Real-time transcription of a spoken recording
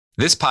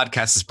This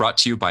podcast is brought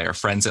to you by our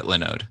friends at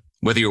Linode.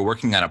 Whether you're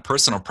working on a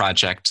personal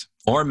project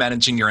or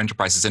managing your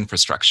enterprise's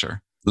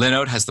infrastructure,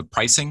 Linode has the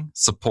pricing,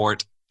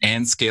 support,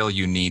 and scale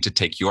you need to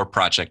take your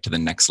project to the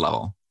next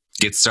level.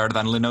 Get started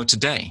on Linode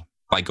today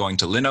by going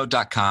to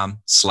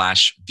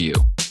linode.com/view.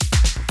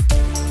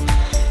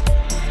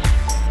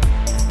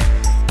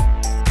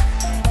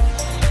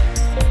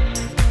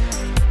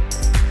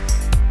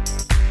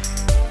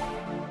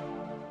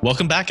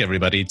 Welcome back,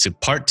 everybody, to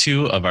part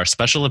 2 of our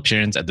special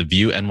appearance at the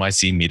View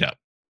NYC meetup.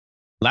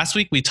 Last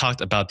week, we talked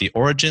about the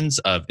origins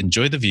of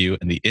Enjoy the View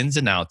and the ins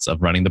and outs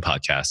of running the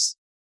podcast.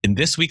 In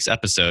this week's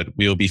episode,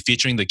 we will be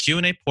featuring the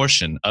Q&A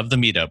portion of the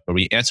meetup where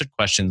we answered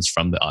questions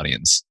from the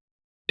audience.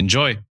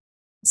 Enjoy.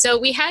 So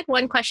we had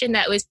one question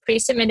that was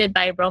pre-submitted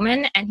by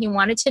Roman, and he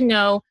wanted to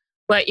know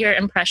what your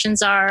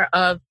impressions are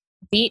of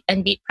Vite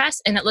and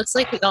VitePress. And it looks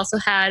like we also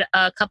had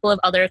a couple of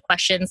other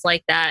questions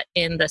like that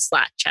in the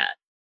Slack chat.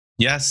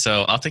 Yeah,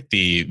 so I'll take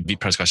the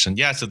VitePress question.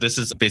 Yeah, so this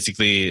is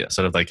basically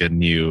sort of like a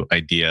new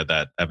idea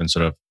that Evan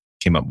sort of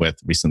came up with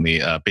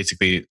recently.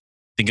 Basically,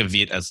 think of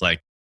Vite as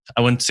like,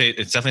 I wouldn't say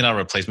it's definitely not a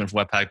replacement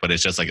for Webpack, but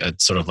it's just like a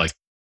sort of like,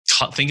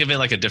 think of it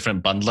like a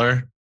different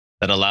bundler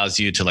that allows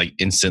you to like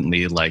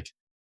instantly like,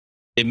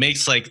 it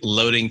makes like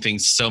loading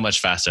things so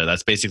much faster.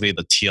 That's basically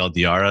the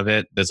TLDR of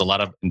it. There's a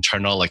lot of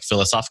internal like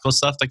philosophical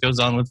stuff that goes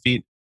on with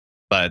Vite.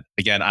 But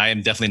again, I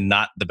am definitely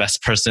not the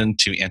best person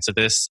to answer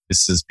this.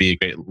 This is be a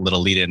great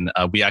little lead-in.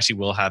 We actually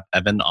will have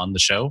Evan on the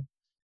show.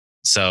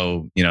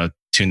 So,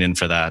 tune in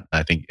for that.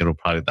 I think the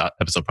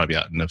episode will probably be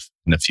out in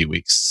a few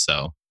weeks.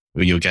 So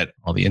you'll get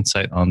all the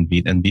insight on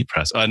Vite and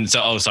VitePress. And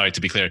so,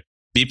 to be clear,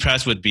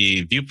 VitePress would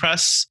be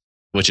ViewPress,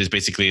 which is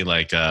basically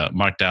like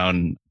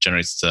Markdown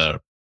generates the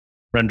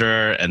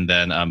renderer, and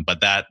then but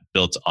that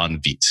built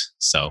on Vite.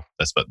 So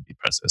that's what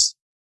VitePress is.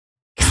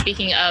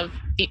 Speaking of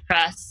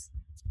VitePress,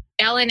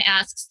 Alan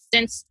asks,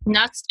 since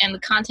Nuxt and the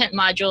content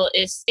module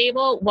is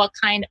stable, what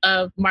kind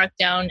of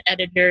Markdown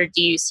editor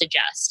do you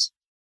suggest?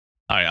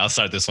 All right, I'll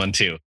start this one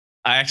too.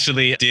 I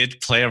actually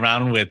did play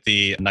around with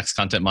the Nuxt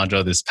content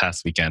module this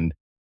past weekend,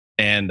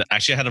 and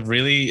actually I had a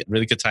really,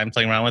 really good time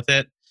playing around with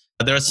it.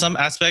 There are some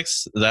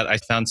aspects that I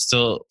found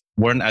still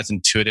weren't as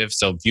intuitive.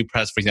 So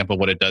ViewPress, for example,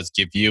 what it does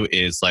give you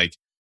is like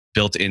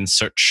built-in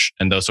search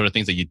and those sort of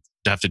things that you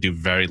have to do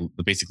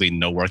basically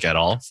no work at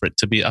all for it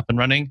to be up and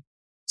running.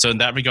 So in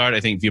that regard,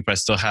 I think ViewPress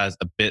still has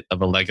a bit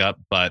of a leg up.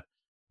 But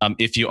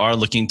if you are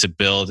looking to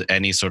build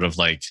any sort of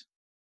like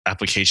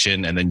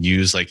application and then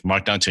use like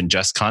Markdown to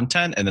ingest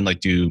content and then like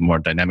do more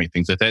dynamic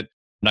things with it,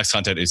 Nuxt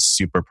content is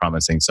super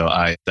promising. So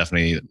I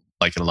definitely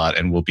like it a lot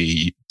and will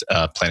be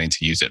planning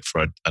to use it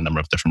for a number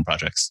of different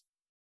projects.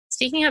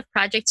 Speaking of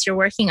projects you're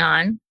working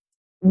on,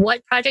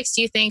 what projects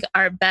do you think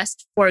are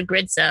best for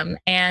Gridsome?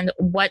 And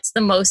what's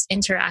the most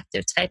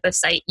interactive type of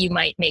site you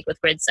might make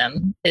with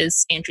Gridsome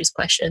is Andrew's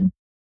question.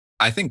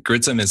 I think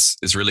Gridsome is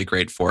really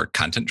great for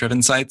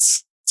content-driven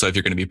sites. So if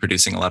you're going to be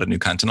producing a lot of new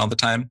content all the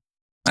time,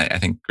 I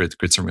think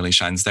Gridsome really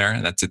shines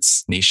there. That's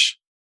its niche.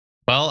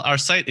 Well, our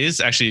site is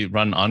actually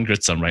run on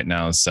Gridsome right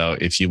now. So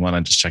if you want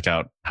to just check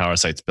out how our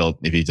site's built,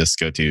 if you just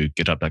go to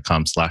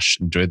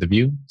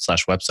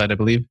github.com/enjoytheview/website, I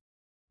believe,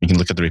 you can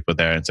look at the repo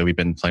there. And so we've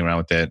been playing around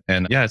with it.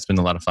 And yeah, it's been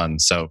a lot of fun.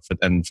 So for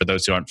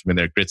those who aren't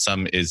familiar,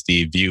 Gridsome is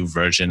the Vue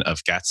version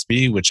of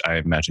Gatsby, which I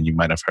imagine you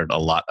might have heard a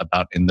lot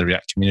about in the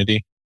React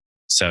community.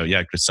 So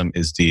yeah, Gridsome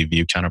is the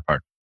Vue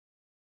counterpart.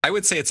 I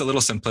would say it's a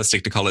little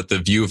simplistic to call it the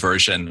Vue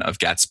version of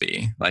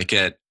Gatsby. Like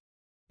it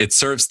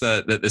serves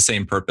the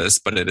same purpose,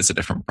 but it is a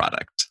different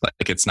product.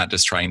 Like it's not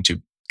just trying to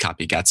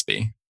copy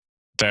Gatsby.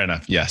 Fair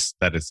enough. Yes,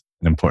 that is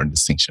an important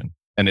distinction.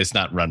 And it's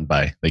not run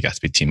by the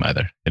Gatsby team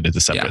either. It is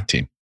a separate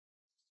team.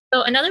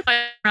 So another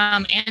question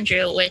from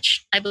Andrew,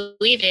 which I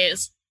believe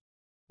is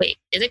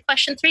it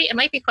question 3? It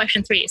might be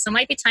question 3. So it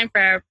might be time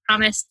for our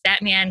promised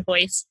Batman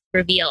voice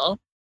reveal.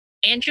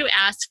 Andrew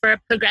asked for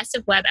a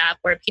progressive web app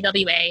or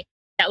PWA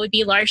that would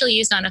be largely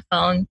used on a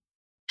phone.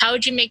 How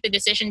would you make the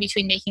decision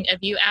between making a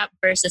Vue app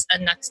versus a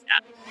Nuxt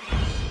app?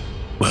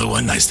 Well,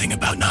 one nice thing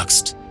about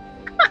Nuxt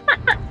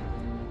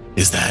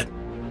is that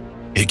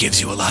it gives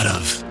you a lot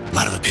of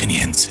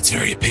opinions. It's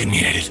very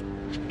opinionated.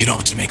 You don't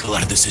have to make a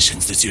lot of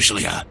decisions. There's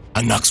usually a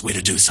Nuxt way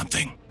to do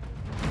something.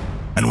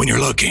 And when you're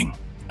looking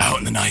out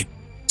in the night,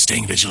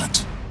 staying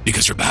vigilant,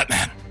 because you're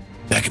Batman,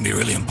 that can be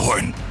really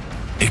important.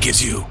 It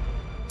gives you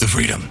the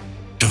freedom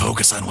to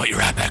focus on what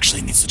your app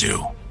actually needs to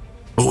do.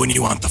 But when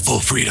you want the full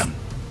freedom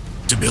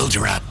to build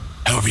your app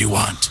however you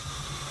want,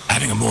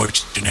 having a more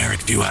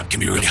generic Vue app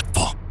can be really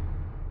helpful.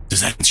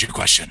 Does that answer your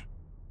question?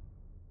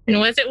 And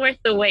was it worth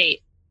the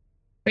wait?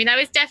 I mean, I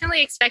was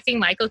definitely expecting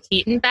Michael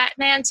Keaton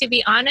Batman, to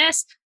be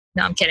honest.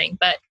 No, I'm kidding,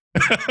 but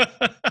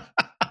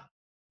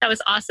that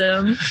was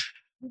awesome.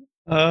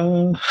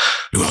 You're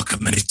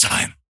welcome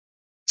anytime.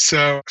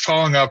 So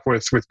following up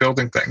with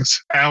building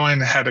things,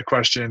 Alan had a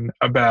question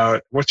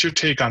about what's your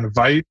take on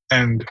Vite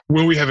and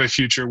will we have a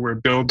future where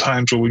build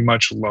times will be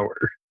much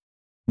lower?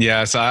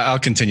 Yeah, so I'll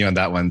continue on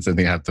that one. So I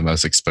think I have the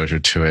most exposure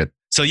to it.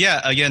 So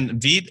yeah, again,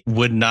 Vite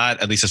would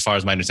not, at least as far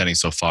as my understanding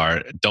so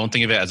far, don't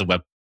think of it as a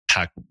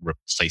Webpack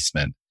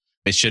replacement.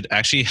 it should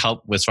actually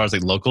help as far as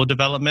like local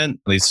development,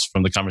 at least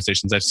from the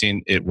conversations I've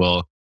seen. It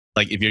will,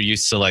 like, if you're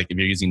used to like, if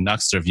you're using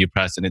Nuxt or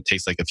ViewPress and it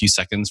takes like a few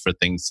seconds for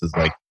things to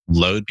like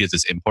load because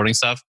it's importing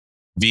stuff,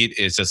 Vite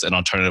is just an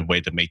alternative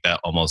way to make that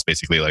almost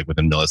basically like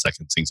within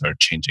milliseconds, things are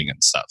changing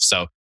and stuff.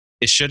 So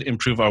it should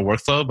improve our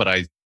workflow, but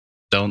I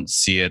don't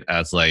see it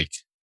as like,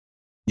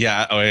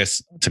 yeah, I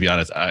guess, to be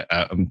honest,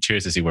 I'm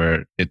curious to see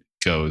where it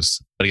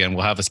goes. But again,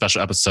 we'll have a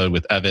special episode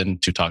with Evan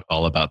to talk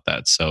all about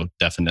that. So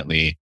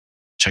definitely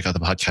check out the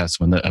podcast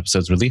when the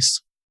episode's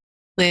released.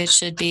 Which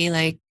should be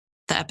like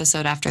the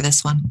episode after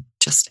this one,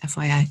 just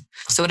FYI.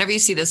 So whenever you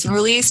see this one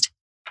released,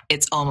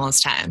 it's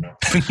almost time.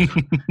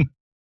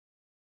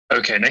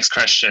 Okay, next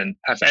question.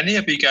 Have any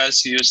of you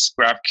guys used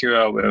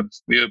GraphQL with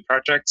Vue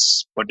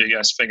projects? What do you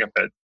guys think of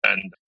it?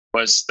 And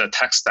what's the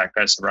tech stack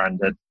that's around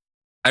it?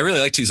 I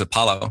really like to use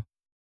Apollo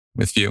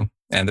with Vue,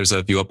 and there's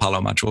a Vue Apollo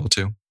module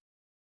too.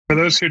 For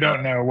those who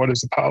don't know, what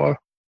is Apollo?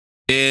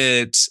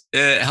 It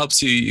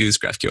helps you use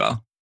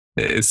GraphQL.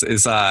 That's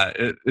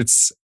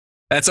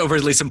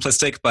overly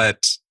simplistic, but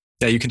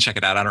yeah, you can check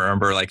it out. I don't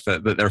remember like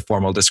their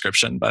formal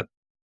description, but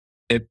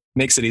it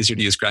makes it easier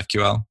to use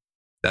GraphQL.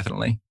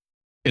 Definitely.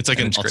 It's like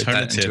an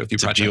alternative to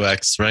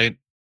Vuex, right?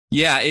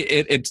 Yeah,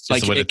 it's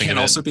like it can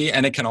also be,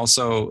 and it can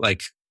also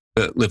like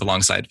live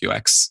alongside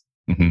Vuex.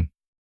 Mm-hmm.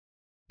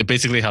 It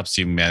basically helps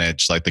you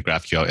manage like the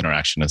GraphQL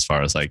interaction as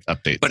far as like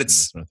updates. But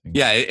it's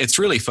it's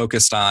really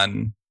focused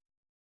on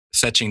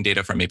fetching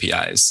data from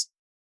APIs,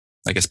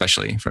 like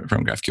especially from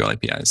GraphQL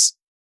APIs.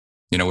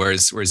 You know,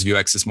 whereas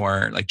Vuex is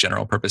more like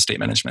general purpose state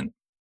management.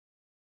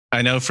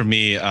 I know for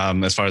me,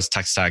 as far as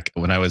tech stack,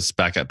 when I was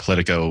back at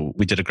Politico,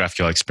 we did a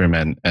GraphQL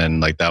experiment,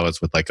 and like that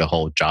was with like a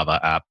whole Java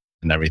app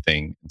and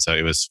everything. And so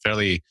it was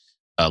fairly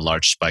a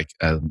large spike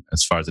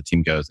as far as the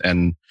team goes.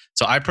 And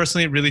so I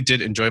personally really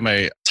did enjoy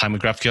my time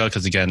with GraphQL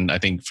because, again, I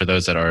think for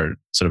those that are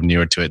sort of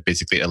newer to it,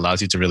 basically it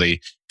allows you to really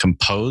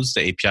compose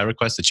the API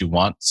request that you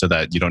want so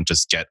that you don't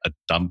just get a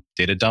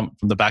data dump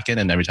from the backend,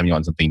 and every time you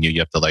want something new, you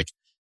have to like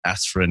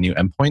ask for a new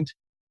endpoint.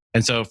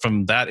 And so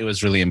from that, it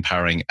was really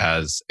empowering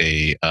as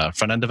a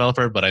front-end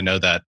developer. But I know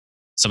that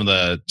some of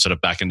the sort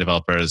of back-end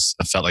developers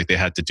felt like they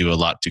had to do a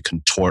lot to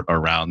contort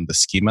around the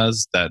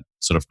schemas that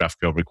sort of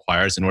GraphQL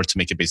requires in order to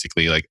make it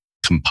basically like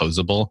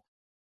composable.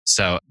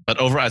 So, but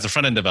overall, as a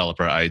front-end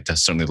developer, I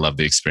just certainly love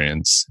the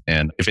experience.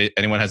 And if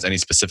anyone has any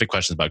specific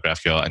questions about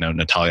GraphQL, I know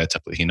Natalia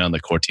Teplihina on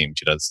the core team,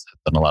 she has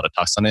done a lot of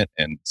talks on it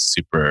and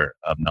super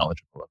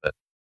knowledgeable of it.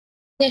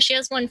 Yeah, she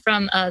has one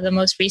from the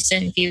most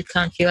recent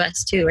VueConf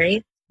US too,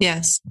 right?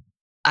 Yes,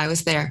 I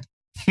was there.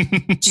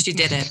 She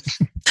did it.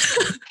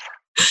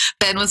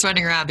 Ben was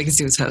running around because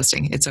he was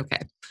hosting. It's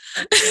okay.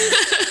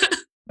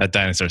 That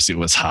dinosaur suit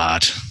was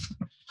hot.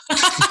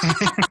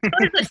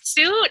 The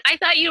suit? I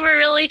thought you were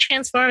really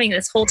transforming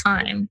this whole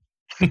time.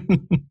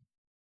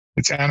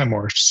 It's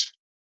Animorphs.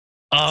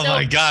 Oh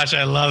my gosh,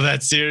 I love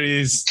that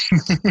series.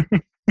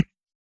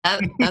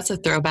 That's a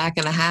throwback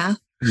and a half.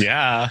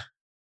 Yeah.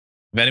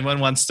 If anyone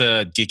wants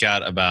to geek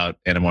out about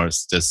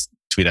Animorphs, just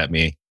tweet at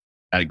me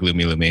at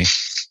GloomyLumi.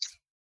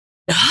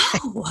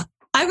 No,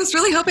 I was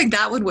really hoping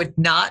that one would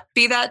not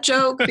be that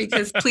joke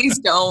because please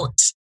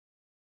don't.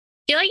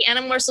 I feel like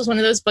Animorphs was one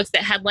of those books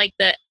that had like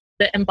the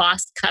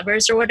embossed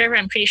covers or whatever.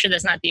 I'm pretty sure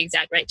that's not the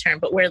exact right term,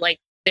 but where like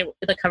the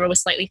cover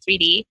was slightly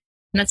 3D.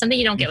 And that's something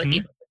you don't get with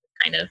people.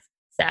 It's kind of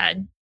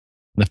sad.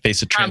 The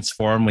face would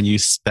transform when you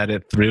sped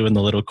it through in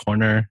the little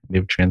corner. It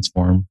would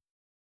transform.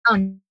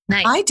 Oh,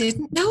 nice. I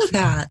didn't know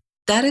that.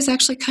 That is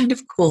actually kind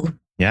of cool.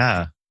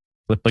 Yeah.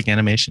 Flipbook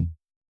animation.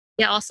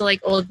 Yeah, also like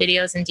old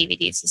videos and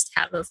DVDs just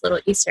have those little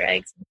Easter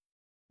eggs.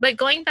 But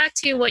going back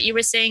to what you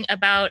were saying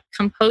about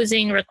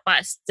composing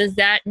requests, does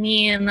that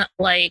mean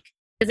like,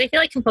 because I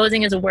feel like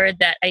composing is a word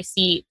that I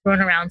see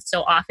thrown around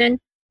so often,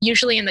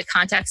 usually in the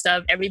context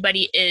of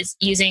everybody is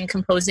using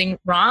composing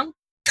wrong.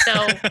 So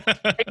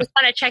I just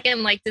want to check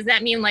in, like, does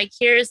that mean like,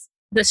 here's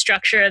the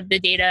structure of the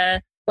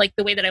data, like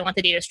the way that I want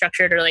the data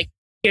structured, or like,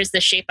 here's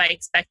the shape I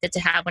expect it to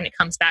have when it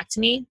comes back to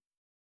me?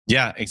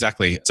 Yeah,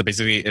 exactly. So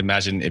basically,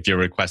 imagine if you're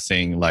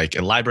requesting like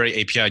a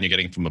library API and you're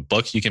getting from a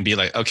book, you can be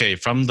like, okay,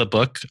 from the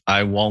book,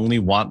 I only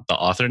want the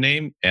author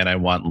name and I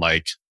want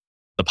like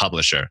the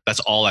publisher.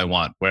 That's all I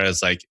want.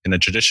 Whereas like in a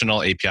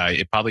traditional API,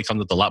 it probably comes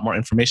with a lot more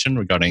information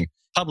regarding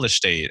publish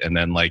date and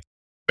then like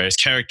various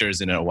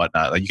characters in it or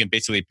whatnot. Like you can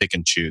basically pick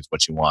and choose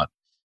what you want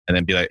and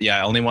then be like, yeah,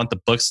 I only want the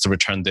books to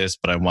return this,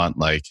 but I want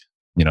like,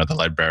 you know, the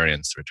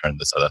librarians to return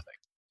this other thing.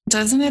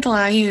 Doesn't it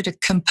allow you to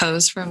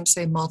compose from,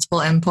 say, multiple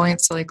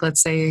endpoints? So like,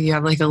 let's say you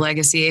have like a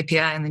legacy API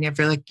and then you have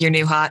like your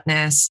new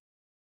hotness.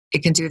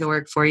 It can do the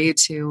work for you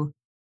to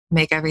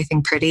make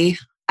everything pretty.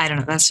 I don't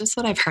know. That's just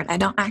what I've heard. I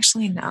don't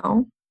actually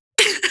know.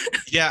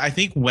 Yeah, I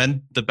think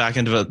when the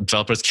backend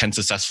developers can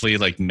successfully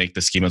like make the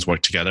schemas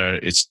work together,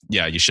 it's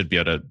you should be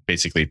able to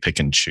basically pick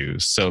and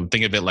choose. So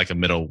think of it like a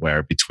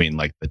middleware between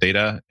like the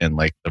data and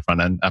like the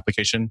front end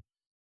application,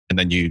 and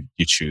then you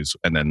choose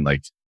and then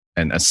like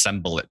and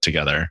assemble it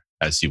together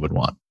as you would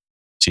want.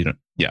 So you don't,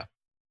 yeah.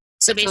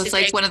 So basically, it's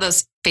like one of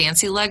those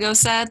fancy Lego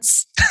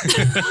sets.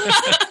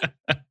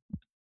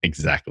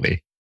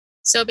 Exactly.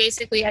 So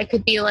basically, I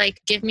could be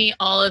like, give me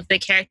all of the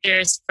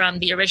characters from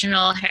the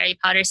original Harry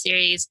Potter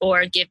series,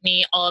 or give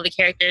me all of the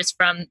characters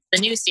from the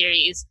new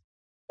series,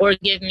 or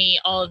give me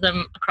all of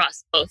them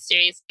across both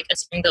series,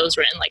 because those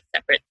were in like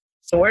separate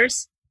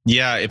stores.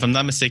 Yeah, if I'm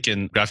not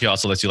mistaken, GraphQL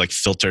also lets you like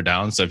filter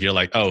down. So if you're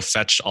like, oh,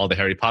 fetch all the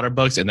Harry Potter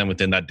books, and then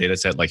within that data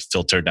set, like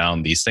filter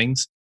down these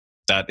things,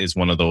 that is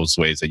one of those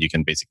ways that you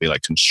can basically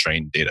like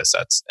constrain data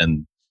sets.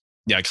 And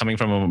yeah, coming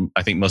from,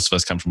 I think most of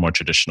us come from more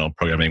traditional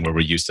programming where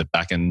we're used to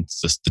backend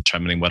just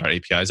determining what our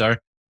APIs are.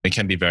 It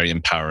can be very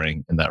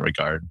empowering in that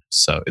regard.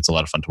 So it's a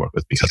lot of fun to work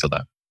with because of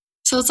that.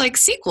 So it's like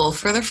SQL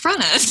for the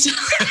front end.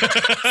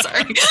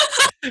 Sorry.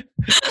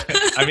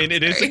 I mean,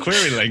 it is a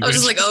query language. I was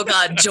just like, oh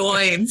God,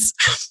 joins.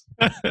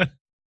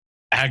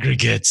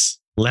 Aggregates,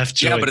 left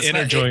join,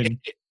 inner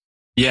join.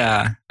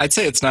 Yeah, I'd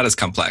say it's not as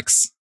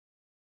complex.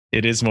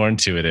 It is more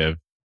intuitive.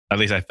 At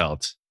least I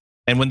felt.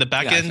 And when the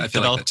backend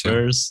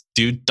developers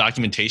do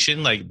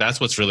documentation, like that's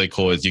what's really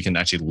cool is you can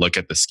actually look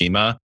at the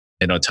schema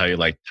and it'll tell you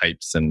like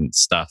types and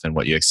stuff and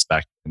what you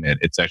expect. And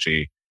it's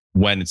actually,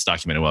 when it's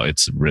documented well,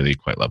 it's really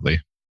quite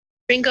lovely.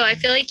 Ringo, I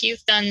feel like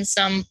you've done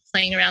some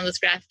playing around with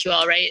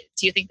GraphQL, right?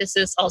 Do you think this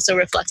is also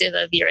reflective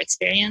of your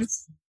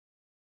experience?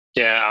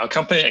 Yeah, our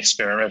company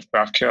experimented with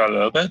GraphQL a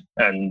little bit.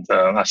 And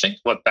I think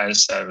what Ben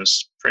said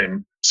was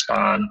pretty spot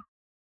on.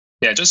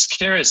 Yeah, just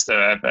curious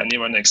though, if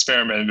anyone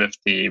experimented with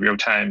the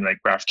real-time like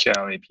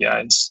GraphQL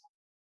APIs.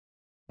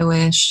 I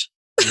wish.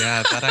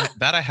 Yeah,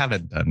 that I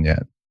haven't done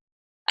yet.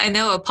 I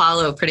know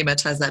Apollo pretty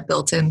much has that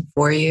built in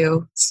for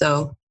you.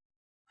 So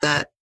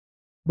that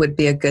would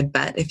be a good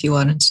bet if you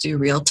wanted to do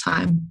real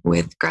time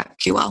with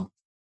GraphQL.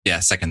 Yeah,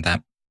 second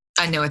that.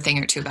 I know a thing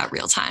or two about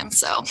real time,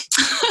 so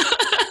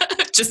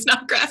just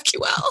not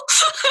GraphQL.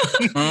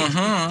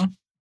 Mm-hmm.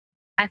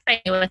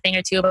 I knew a thing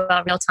or two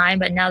about real time,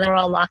 but now that we're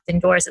all locked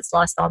indoors, it's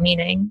lost all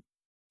meaning.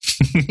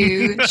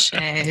 Touche.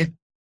 I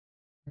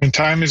mean,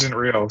 time isn't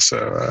real,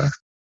 so...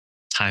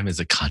 Time is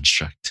a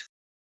construct.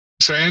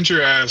 So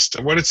Andrew asked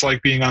what it's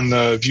like being on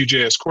the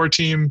Vue.js core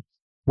team,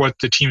 what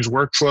the team's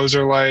workflows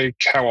are like,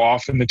 how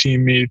often the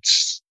team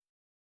meets.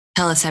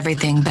 Tell us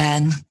everything,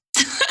 Ben.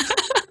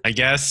 I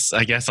guess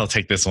I'll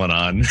take this one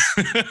on.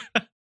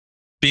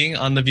 Being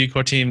on the Vue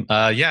core team,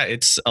 yeah,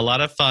 it's a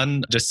lot of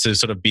fun just to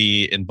sort of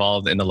be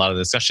involved in a lot of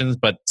discussions,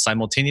 but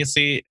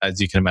simultaneously,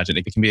 as you can imagine,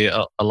 it can be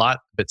a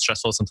bit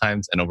stressful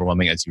sometimes and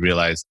overwhelming as you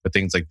realize with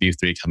things like Vue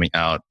 3 coming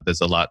out,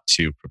 there's a lot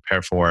to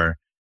prepare for,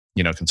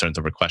 concerns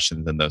over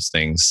questions and those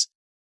things.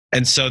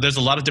 And so there's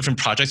a lot of different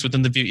projects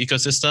within the Vue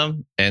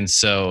ecosystem. And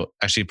so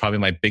actually probably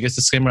my biggest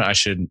disclaimer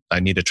I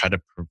need to try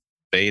to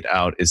pervade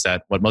out is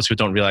that what most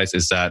people don't realize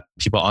is that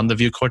people on the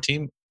Vue core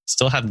team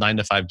still have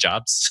 9-to-5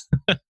 jobs.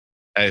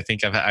 I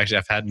think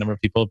I've had a number of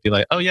people be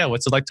like, oh yeah,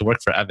 what's it like to work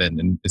for Evan?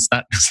 And it's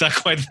not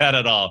quite that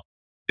at all.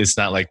 It's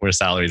not like we're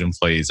salaried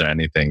employees or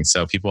anything.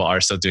 So people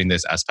are still doing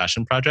this as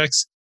passion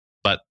projects.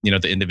 But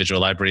the individual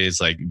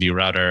libraries like Vue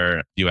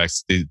Router,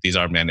 Vuex, these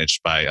are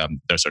managed by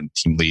there are certain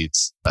team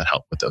leads that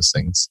help with those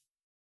things.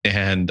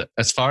 And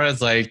as far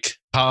as like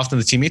how often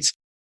the team meets,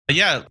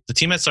 yeah, the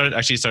team has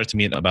started to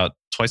meet about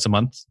twice a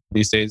month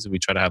these days. We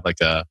try to have like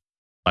a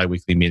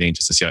bi-weekly meeting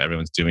just to see how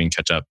everyone's doing,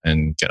 catch up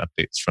and get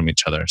updates from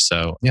each other.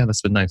 So yeah,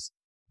 that's been nice.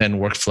 And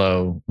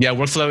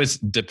workflow is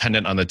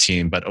dependent on the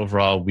team, but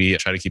overall we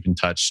try to keep in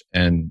touch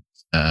and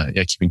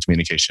keeping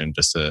communication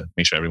just to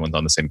make sure everyone's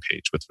on the same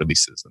page with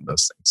releases and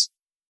those things.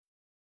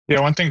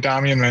 Yeah, one thing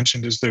Damian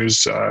mentioned is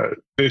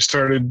they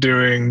started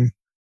doing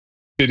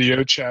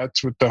video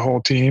chats with the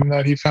whole team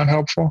that he found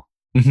helpful.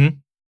 Mm-hmm.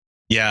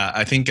 Yeah,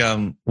 I think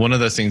one of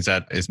those things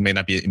that may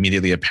not be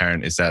immediately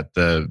apparent is that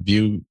the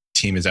Vue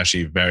team is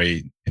actually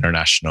very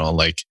international.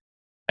 Like,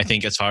 I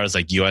think as far as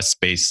like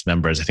US-based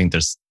members, I think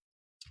there's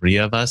 3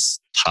 of us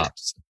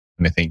tops.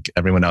 And I think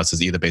everyone else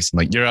is either based in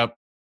like Europe,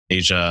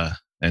 Asia.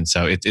 And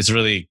so it's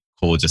really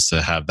cool just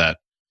to have that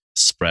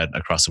spread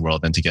across the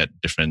world and to get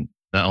different,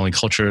 not only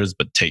cultures,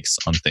 but takes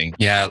on things.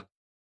 Yeah.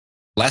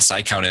 Last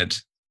I counted,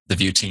 the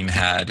Vue team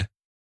had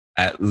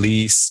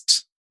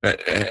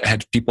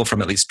people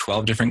from at least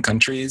 12 different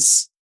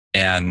countries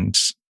and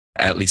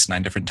at least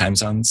 9 different time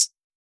zones.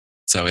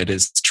 So it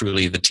is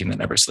truly the team that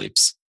never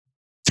sleeps.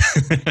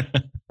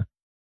 It'd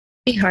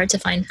be hard to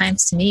find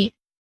times to meet.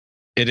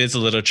 It is a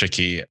little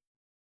tricky.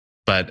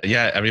 But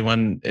yeah,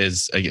 everyone's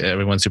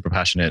super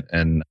passionate,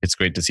 and it's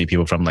great to see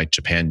people from like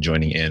Japan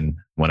joining in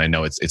when I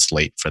know it's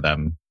late for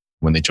them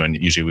when they join.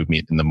 Usually we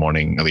meet in the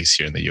morning, at least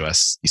here in the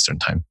US Eastern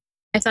time.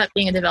 I thought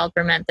being a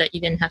developer meant that you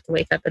didn't have to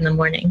wake up in the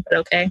morning, but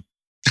okay.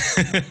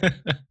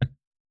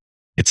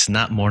 It's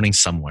not morning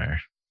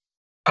somewhere.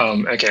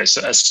 Okay,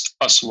 so as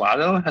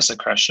Oswaldo has a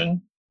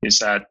question, is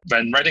that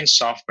when writing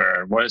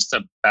software, what is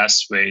the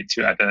best way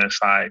to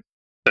identify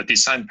the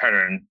design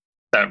pattern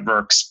that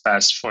works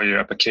best for your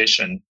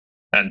application?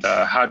 And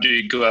how do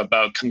you go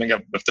about coming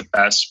up with the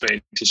best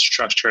way to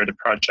structure the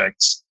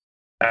projects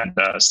and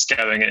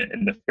scaling it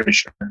in the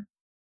future?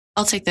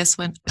 I'll take this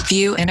one.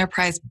 Vue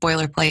Enterprise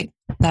boilerplate.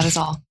 That is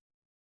all.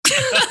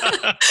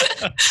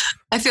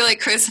 I feel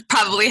like Chris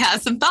probably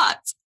has some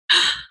thoughts.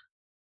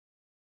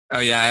 Oh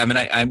yeah, I mean,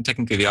 I'm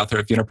technically the author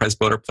of Enterprise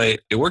Boilerplate.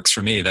 It works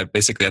for me.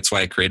 That's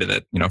why I created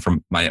it.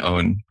 From my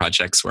own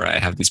projects where I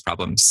have these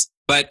problems.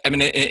 But I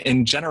mean,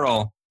 in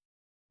general,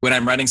 when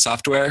I'm writing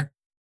software,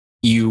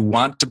 you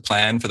want to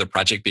plan for the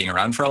project being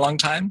around for a long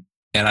time.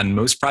 And on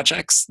most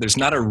projects, there's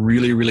not a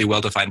really, really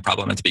well-defined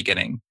problem at the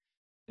beginning.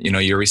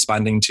 You're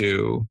responding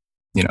to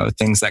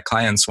things that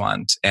clients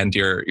want, and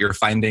you're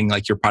finding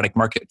like your product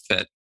market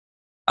fit.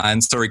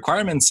 And so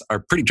requirements are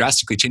pretty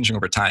drastically changing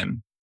over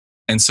time.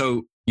 And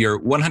so you're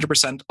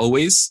 100%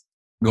 always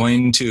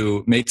going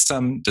to make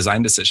some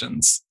design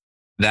decisions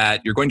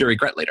that you're going to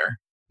regret later,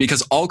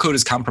 because all code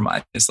is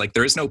compromised. Like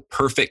there is no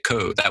perfect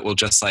code that will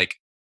just like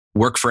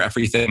work for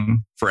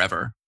everything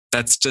forever.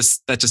 That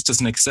just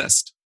doesn't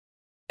exist.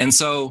 And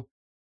so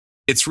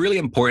it's really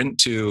important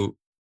to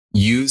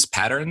use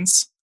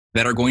patterns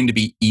that are going to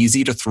be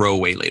easy to throw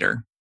away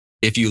later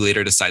if you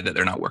later decide that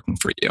they're not working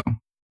for you.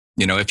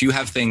 If you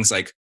have things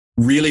like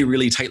really,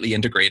 really tightly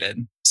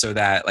integrated so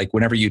that like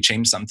whenever you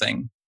change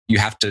something, you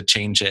have to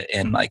change it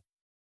in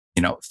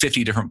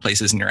 50 different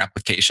places in your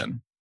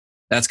application.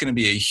 That's going to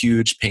be a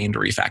huge pain to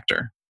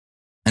refactor.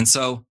 And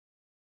so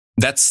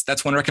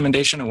that's one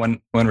recommendation. And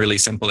one really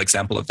simple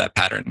example of that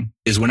pattern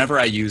is whenever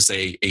I use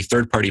a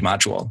third-party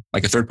module,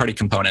 like a third-party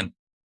component,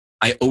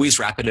 I always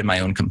wrap it in my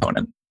own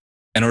component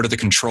in order to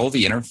control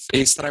the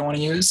interface that I want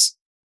to use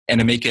and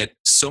to make it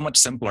so much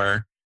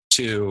simpler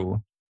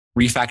to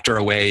refactor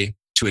away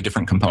to a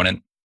different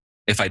component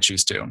if I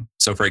choose to.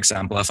 So for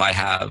example, if I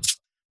have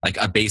like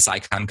a base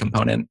icon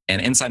component,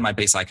 and inside my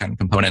base icon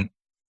component,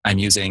 I'm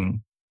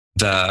using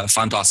the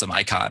Font Awesome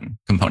icon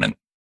component,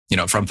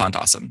 from Font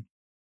Awesome.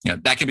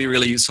 That can be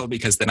really useful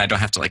because then I don't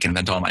have to like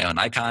invent all my own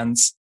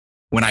icons.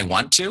 When I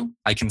want to,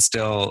 I can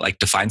still like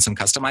define some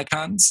custom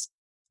icons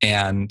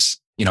and,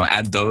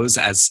 add those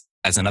as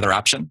another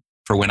option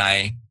for when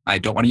I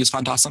don't want to use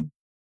Font Awesome.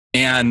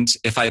 And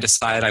if I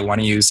decide I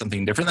want to use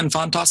something different than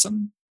Font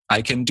Awesome,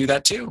 I can do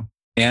that too.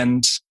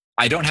 And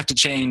I don't have to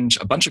change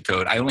a bunch of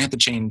code. I only have to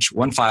change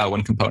one file,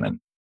 one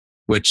component,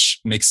 which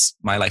makes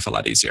my life a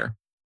lot easier.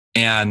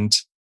 And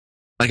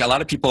like a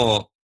lot of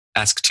people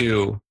ask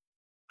too,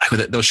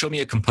 they'll show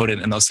me a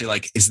component and they'll say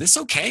like, is this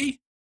okay?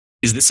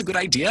 Is this a good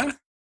idea?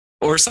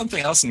 Or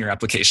something else in your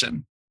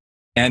application?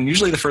 And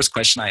usually the first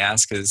question I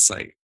ask is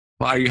like,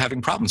 well, are you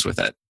having problems with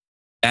it?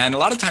 And a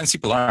lot of times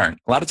people aren't.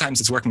 A lot of times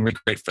it's working really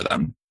great for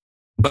them.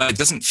 But it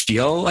doesn't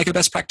feel like a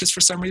best practice for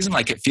some reason.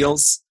 Like it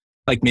feels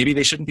like maybe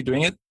they shouldn't be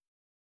doing it,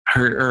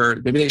 or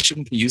maybe they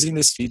shouldn't be using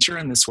this feature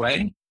in this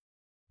way,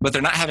 but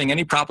they're not having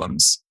any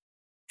problems.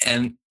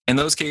 And in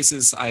those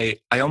cases, I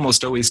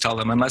almost always tell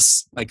them,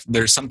 unless like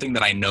there's something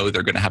that I know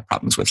they're going to have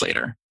problems with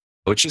later,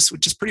 which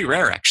is pretty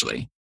rare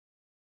actually.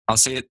 I'll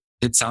say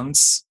it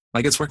sounds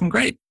like it's working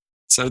great.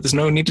 So there's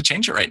no need to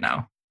change it right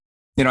now.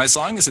 As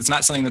long as it's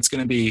not something that's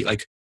going to be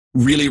like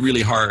really,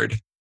 really hard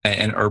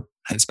or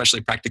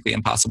especially practically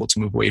impossible to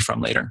move away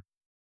from later.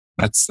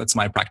 That's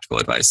my practical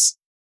advice.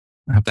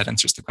 I hope that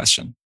answers the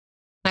question.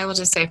 I will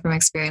just say from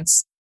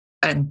experience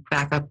and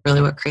back up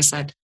really what Chris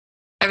said,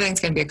 everything's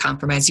going to be a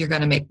compromise. You're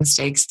going to make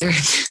mistakes.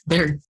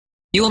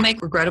 You will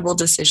make regrettable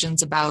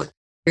decisions about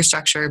your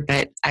structure,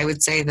 but I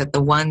would say that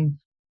the one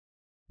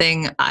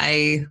thing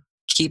I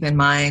keep in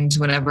mind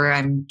whenever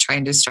I'm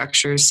trying to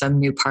structure some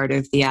new part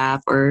of the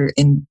app or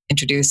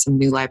introduce some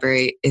new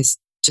library is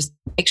just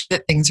make sure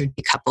that things are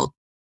decoupled,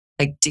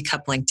 like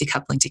decoupling.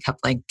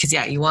 Because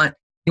yeah, you want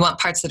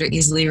parts that are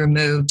easily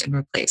removed and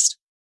replaced.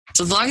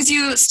 So as long as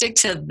you stick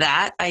to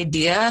that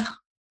idea,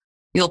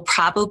 you'll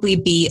probably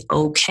be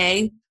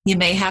okay. You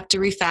may have to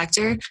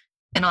refactor,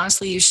 and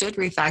honestly, you should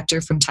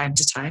refactor from time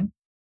to time,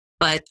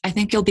 but I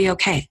think you'll be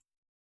okay.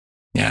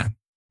 Yeah.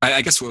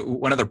 I guess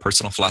one other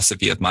personal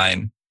philosophy of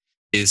mine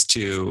is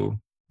to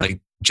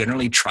like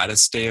generally try to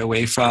stay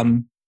away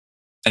from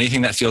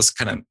anything that feels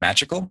kind of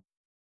magical,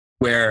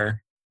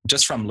 where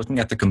just from looking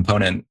at the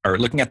component or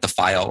looking at the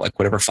file, like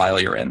whatever file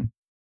you're in,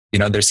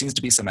 there seems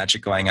to be some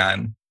magic going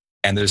on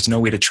and there's no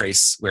way to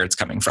trace where it's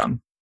coming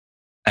from.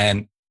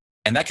 And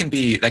that can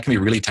be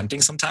really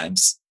tempting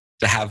sometimes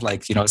to have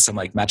like, some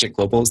like magic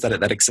globals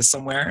that exist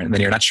somewhere and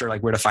then you're not sure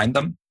like where to find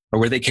them or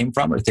where they came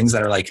from, or things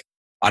that are like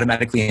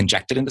automatically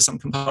injected into some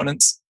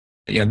components.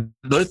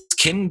 Those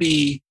can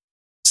be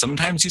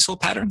sometimes useful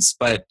patterns,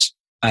 but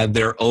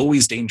they're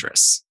always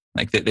dangerous.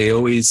 Like they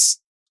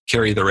always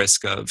carry the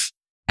risk of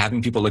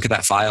having people look at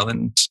that file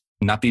and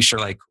not be sure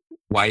like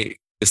why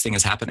this thing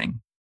is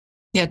happening.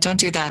 Yeah, don't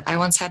do that. I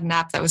once had an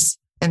app that was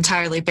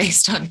entirely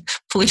based on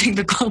polluting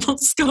the global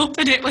scope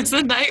and it was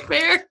a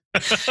nightmare.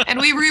 And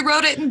we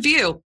rewrote it in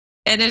Vue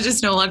and it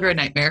is no longer a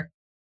nightmare.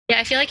 Yeah,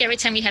 I feel like every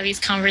time we have these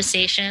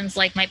conversations,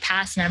 like my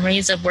past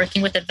memories of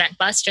working with Event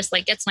Bus just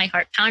like gets my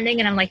heart pounding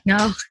and I'm like,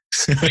 no.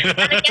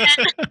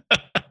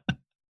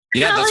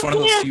 Yeah, that's one of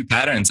those few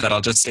patterns that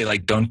I'll just say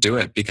like, don't do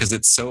it, because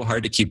it's so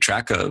hard to keep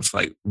track of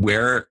like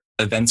where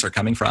events are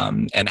coming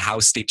from and how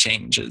state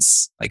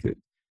changes. Like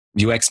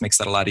Vuex makes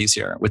that a lot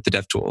easier with the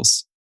dev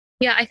tools.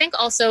 Yeah, I think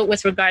also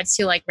with regards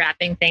to like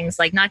wrapping things,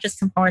 like not just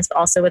components, but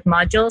also with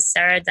modules,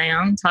 Sarah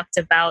Dion talked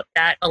about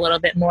that a little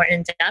bit more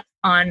in depth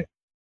on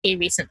a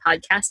recent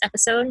podcast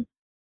episode.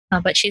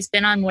 But she's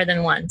been on more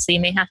than one, so you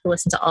may have to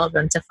listen to all of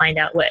them to find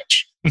out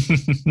which.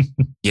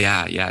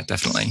 Yeah,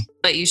 definitely.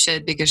 But you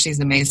should, because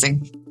she's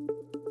amazing.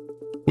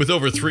 With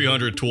over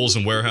 300 tools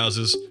and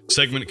warehouses,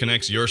 Segment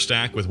connects your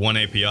stack with one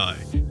API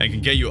and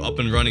can get you up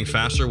and running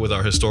faster with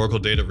our historical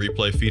data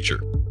replay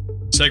feature.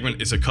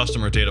 Segment is a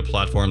customer data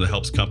platform that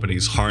helps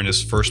companies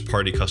harness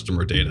first-party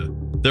customer data.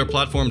 Their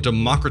platform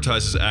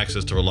democratizes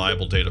access to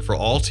reliable data for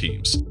all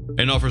teams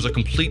and offers a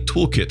complete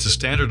toolkit to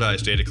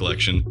standardize data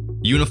collection,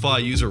 unify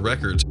user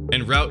records,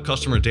 and route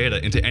customer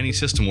data into any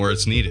system where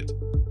it's needed.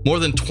 More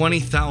than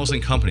 20,000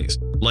 companies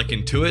like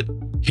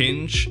Intuit,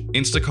 Hinge,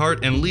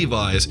 Instacart, and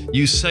Levi's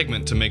use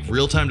Segment to make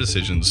real-time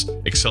decisions,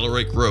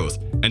 accelerate growth,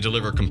 and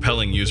deliver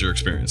compelling user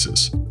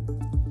experiences.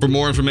 For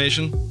more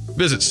information,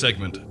 visit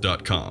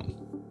segment.com.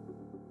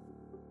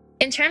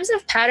 In terms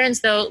of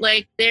patterns, though,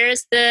 like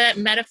there's the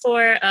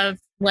metaphor of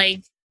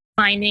like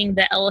finding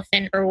the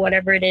elephant or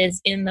whatever it is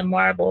in the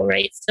marble,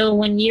 right? So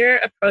when you're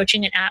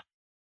approaching an app,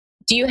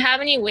 do you have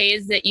any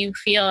ways that you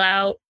feel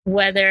out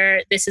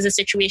whether this is a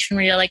situation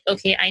where you're like,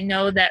 okay, I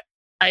know that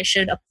I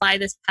should apply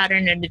this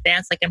pattern in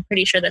advance, like I'm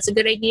pretty sure that's a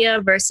good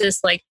idea,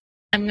 versus like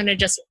I'm going to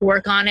just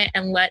work on it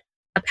and let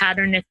a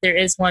pattern, if there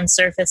is one,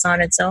 surface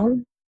on its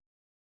own?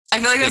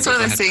 I feel like that's one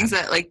of those things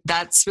that like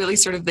that's really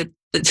sort of the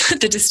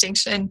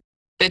distinction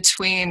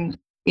between,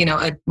 you know,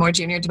 a more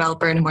junior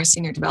developer and a more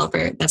senior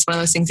developer. That's one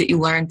of those things that you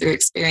learn through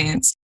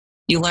experience.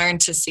 You learn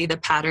to see the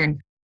pattern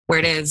where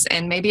it is.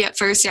 And maybe at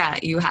first, yeah,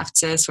 you have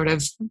to sort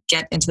of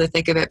get into the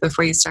thick of it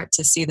before you start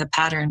to see the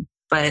pattern.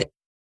 But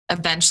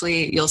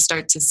eventually you'll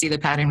start to see the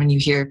pattern when you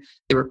hear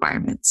the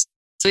requirements.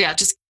 So yeah,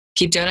 just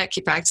keep doing it,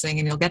 keep practicing,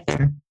 and you'll get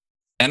there.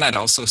 And I'd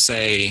also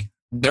say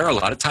there are a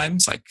lot of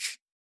times, like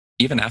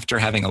even after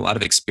having a lot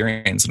of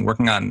experience and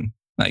working on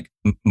like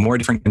more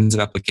different kinds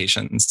of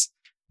applications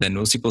than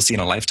most people see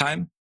in a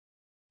lifetime,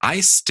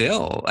 I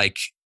still like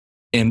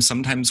am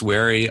sometimes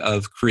wary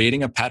of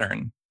creating a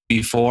pattern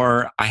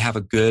before I have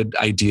a good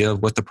idea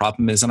of what the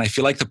problem is. And I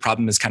feel like the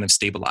problem is kind of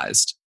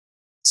stabilized.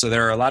 So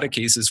there are a lot of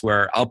cases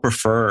where I'll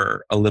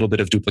prefer a little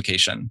bit of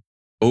duplication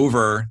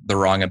over the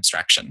wrong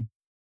abstraction,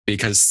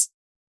 because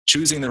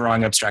choosing the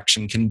wrong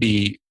abstraction can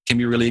be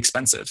really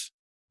expensive.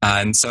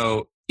 And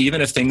so even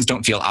if things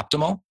don't feel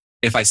optimal,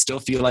 if I still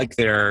feel like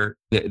they're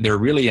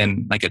really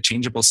in like a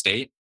changeable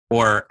state,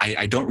 or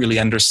I don't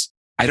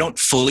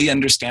fully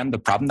understand the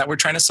problem that we're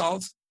trying to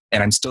solve,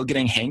 and I'm still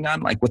getting hang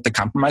on like what the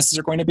compromises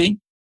are going to be,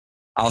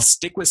 I'll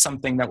stick with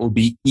something that will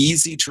be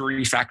easy to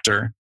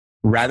refactor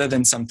rather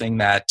than something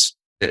that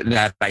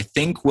I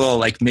think will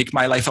like make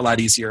my life a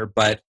lot easier,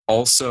 but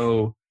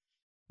also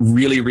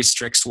really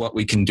restricts what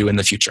we can do in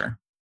the future.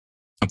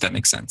 Hope that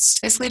makes sense.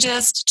 Basically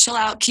just chill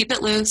out, keep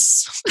it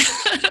loose.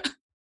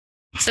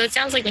 So it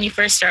sounds like when you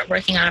first start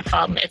working on a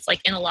problem, it's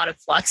like in a lot of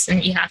flux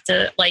and you have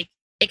to like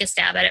take a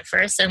stab at it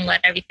first and let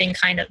everything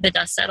kind of the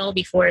dust settle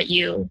before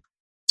you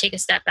take a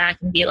step back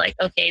and be like,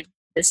 okay,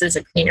 this is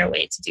a cleaner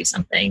way to do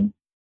something.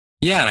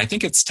 Yeah. And I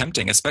think it's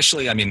tempting,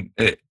 especially, I mean,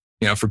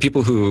 for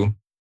people who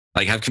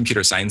like have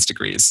computer science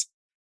degrees.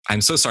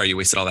 I'm so sorry you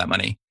wasted all that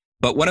money.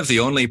 But one of the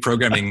only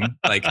programming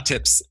like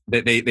tips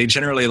that they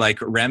generally like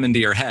ram into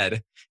your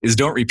head is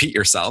don't repeat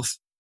yourself,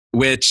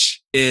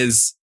 which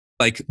is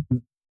like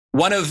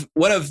one of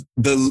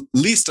the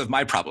least of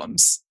my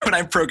problems when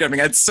I'm programming.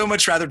 I'd so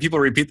much rather people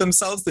repeat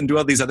themselves than do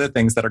all these other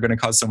things that are going to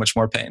cause so much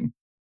more pain.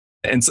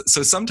 And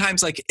so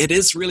sometimes like it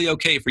is really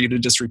okay for you to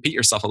just repeat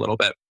yourself a little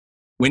bit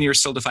when you're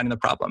still defining the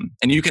problem.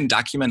 And you can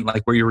document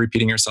like where you're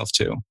repeating yourself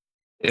too.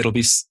 It'll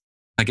be,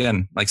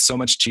 again, like so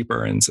much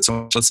cheaper and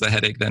so much less of a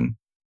headache than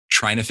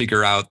trying to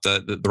figure out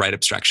the right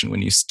abstraction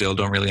when you still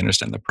don't really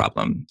understand the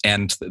problem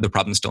and the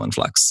problem's still in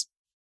flux.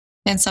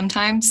 And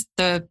sometimes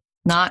the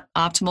not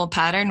optimal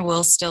pattern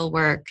will still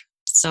work.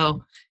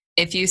 So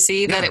if you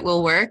see that it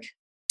will work,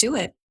 do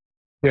it.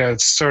 Yeah,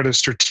 it's sort of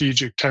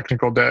strategic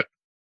technical debt.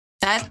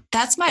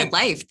 That's my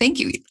life. Thank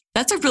you.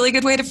 That's a really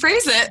good way to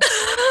phrase it.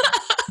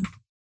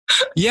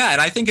 Yeah, and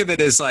I think of it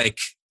as like,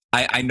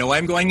 I know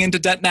I'm going into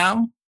debt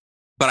now,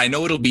 but I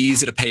know it'll be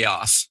easy to pay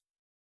off.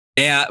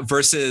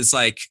 Versus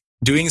like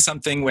doing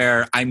something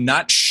where I'm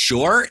not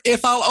sure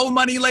if I'll owe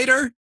money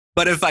later,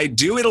 but if I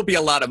do, it'll be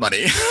a lot of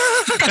money.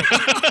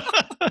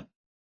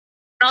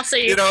 Also,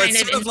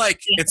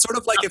 it's sort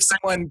of like if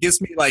someone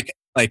gives me like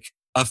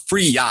a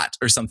free yacht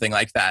or something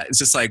like that. It's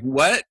just like,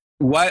 what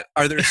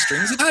are there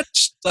strings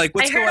attached? Like,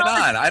 what's going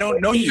on? I don't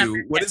know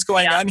you. What is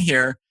going on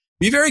here?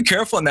 Be very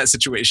careful in that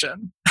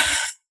situation.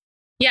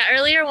 Yeah,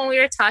 earlier when we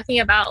were talking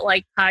about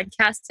like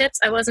podcast tips,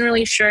 I wasn't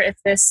really sure if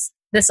this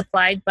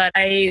applied, but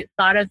I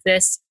thought of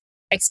this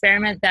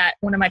experiment that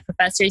one of my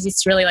professors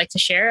used to really like to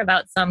share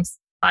about some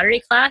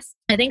pottery class.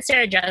 I think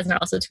Sarah Jesner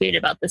also tweeted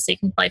about this, so you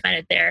can probably find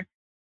it there,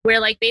 where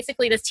like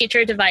basically this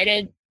teacher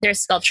divided their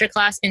sculpture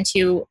class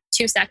into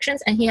two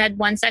sections, and he had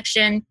one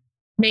section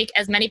make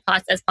as many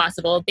pots as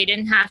possible. They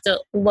didn't have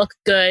to look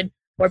good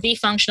or be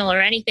functional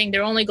or anything.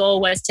 Their only goal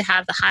was to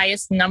have the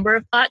highest number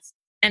of pots.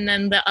 And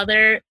then the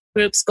other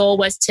group's goal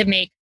was to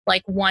make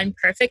like one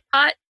perfect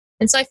pot.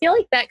 And so I feel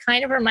like that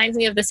kind of reminds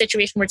me of the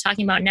situation we're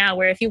talking about now,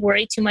 where if you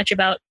worry too much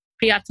about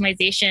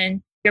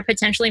pre-optimization, you're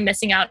potentially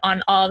missing out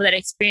on all of that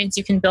experience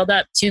you can build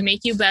up to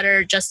make you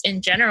better just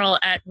in general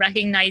at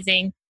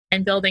recognizing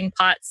and building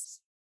pots.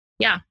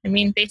 Yeah, I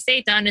mean, they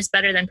say done is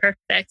better than perfect.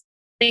 I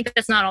think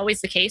that's not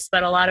always the case,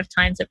 but a lot of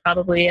times it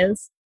probably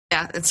is.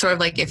 Yeah, it's sort of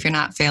like if you're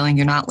not failing,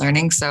 you're not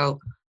learning. So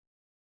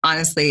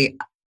honestly,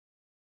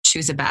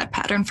 choose a bad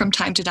pattern from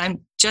time to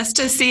time just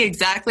to see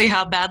exactly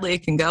how badly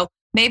it can go.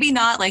 Maybe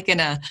not like in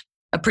a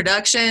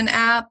production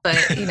app, but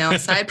a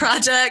side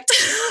project.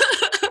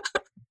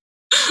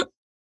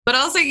 But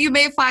also you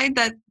may find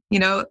that,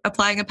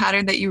 applying a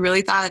pattern that you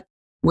really thought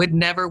would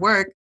never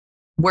work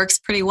works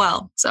pretty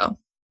well. So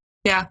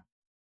yeah,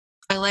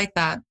 I like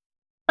that.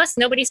 Plus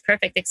nobody's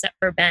perfect except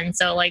for Ben.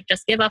 So like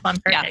just give up on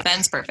perfect. Yeah,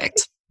 Ben's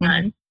perfect.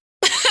 None.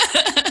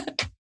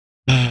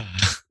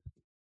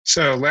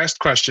 So last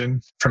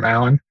question from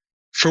Alan.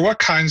 For what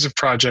kinds of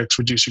projects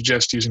would you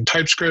suggest using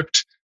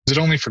TypeScript? Is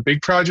it only for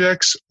big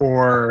projects,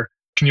 or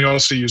can you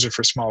also use it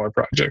for smaller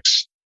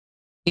projects?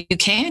 You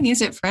can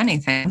use it for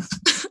anything.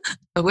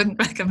 I wouldn't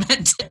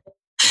recommend it.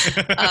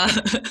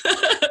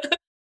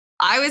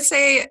 I would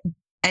say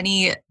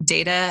any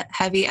data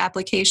heavy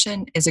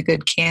application is a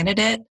good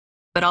candidate,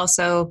 but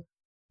also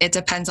it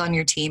depends on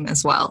your team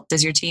as well.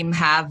 Does your team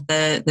have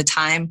the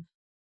time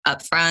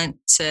up front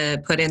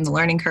to put in the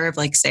learning curve?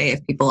 Like say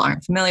if people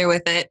aren't familiar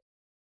with it,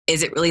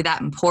 is it really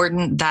that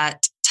important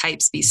that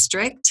types be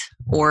strict,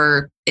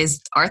 or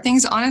are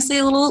things honestly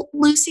a little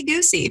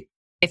loosey-goosey?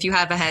 If you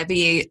have a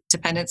heavy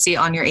dependency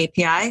on your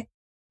API,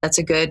 that's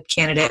a good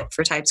candidate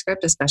for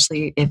TypeScript,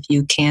 especially if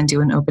you can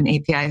do an open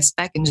API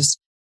spec and just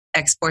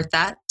export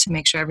that to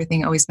make sure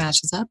everything always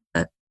matches up.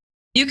 But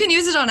you can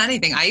use it on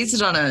anything. I used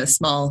it on a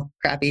small,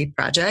 crappy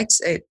project.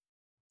 It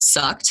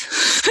sucked.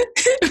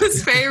 It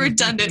was very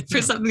redundant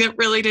for something that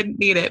really didn't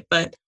need it,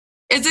 but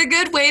it's a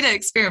good way to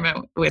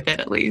experiment with it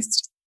at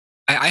least.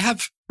 I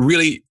have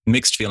really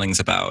mixed feelings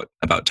about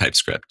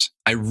TypeScript.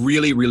 I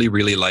really, really,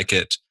 really like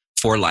it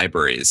for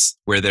libraries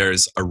where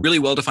there's a really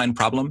well-defined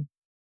problem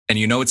and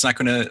it's not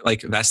going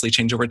to vastly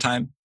change over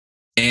time.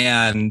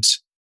 And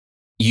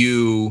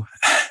you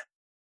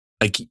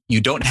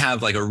don't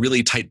have a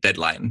really tight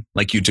deadline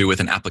like you do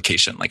with an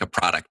application, like a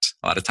product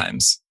a lot of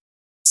times.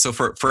 So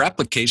for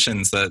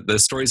applications, the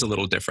story is a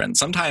little different.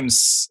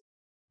 Sometimes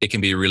it can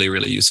be really,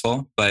 really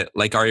useful. But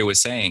like Arya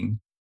was saying,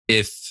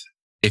 if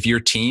your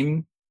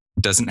team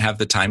doesn't have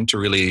the time to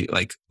really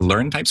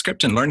learn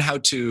TypeScript and learn how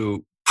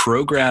to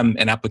program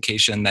an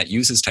application that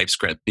uses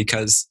TypeScript,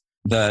 because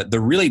the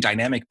really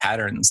dynamic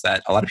patterns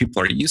that a lot of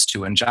people are used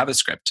to in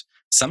JavaScript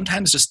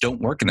sometimes just don't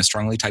work in a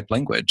strongly typed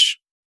language.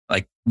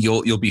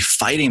 You'll be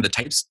fighting the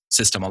type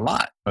system a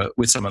lot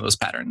with some of those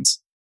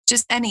patterns.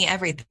 Just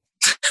everything.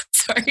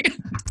 Sorry,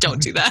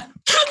 don't do that.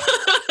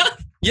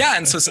 Yeah,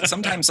 and so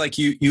sometimes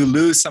you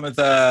lose some of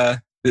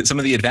the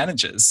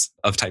advantages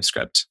of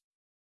TypeScript,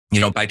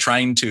 by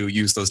trying to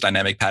use those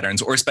dynamic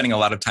patterns or spending a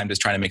lot of time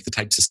just trying to make the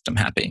type system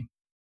happy.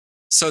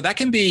 So that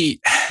can be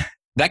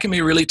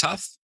really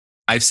tough.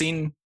 I've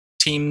seen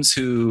teams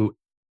who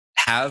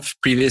have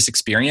previous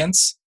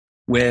experience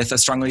with a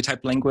strongly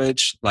typed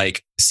language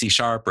like C#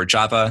 or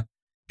Java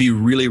be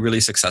really, really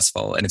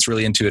successful. And it's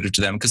really intuitive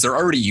to them because they're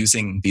already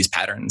using these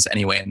patterns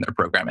anyway in their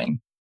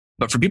programming.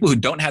 But for people who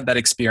don't have that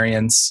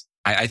experience,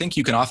 I think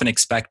you can often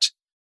expect,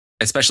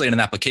 especially in an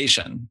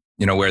application,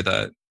 where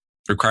the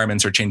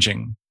requirements are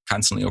changing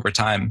constantly over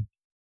time,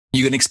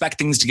 you can expect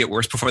things to get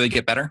worse before they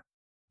get better.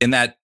 And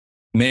that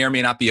may or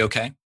may not be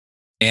okay.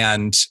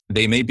 And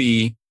they may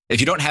be, if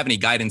you don't have any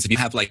guidance, if you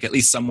have at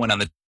least someone on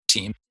the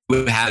team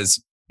who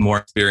has more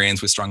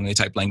experience with strongly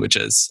typed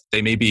languages,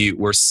 they may be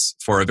worse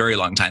for a very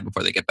long time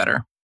before they get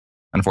better,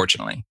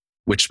 unfortunately,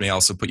 which may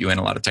also put you in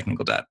a lot of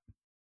technical debt.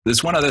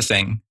 There's one other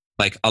thing,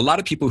 a lot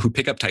of people who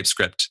pick up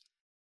TypeScript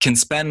can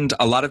spend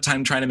a lot of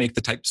time trying to make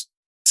the type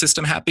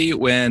system happy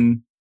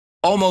when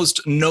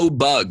almost no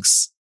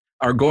bugs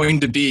are going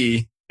to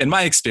be, in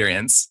my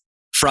experience,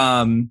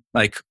 from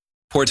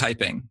poor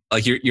typing.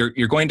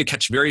 You're going to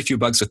catch very few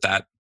bugs with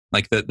that.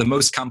 The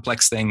most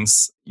complex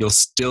things, you'll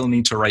still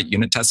need to write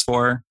unit tests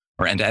for,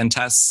 or end-to-end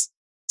tests.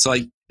 So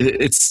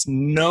it's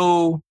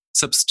no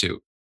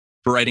substitute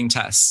for writing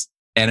tests.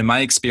 And in my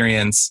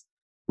experience,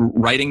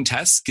 writing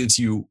tests gives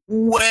you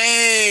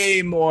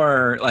way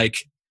more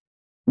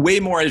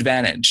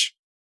advantage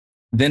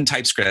than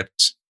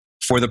TypeScript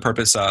for the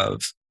purpose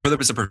of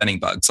preventing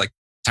bugs,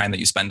 time that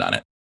you spend on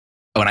it.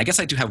 Oh, and I guess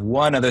I do have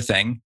one other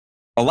thing.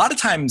 A lot of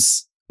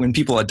times when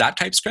people adopt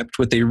TypeScript,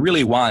 what they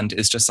really want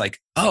is just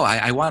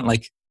I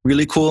want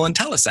really cool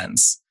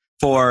IntelliSense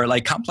for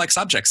complex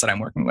objects that I'm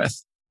working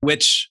with,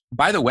 which,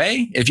 by the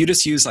way, if you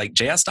just use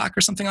JSDoc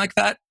or something like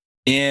that,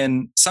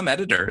 in some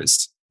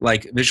editors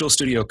like Visual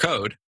Studio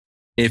Code,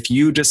 if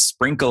you just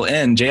sprinkle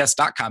in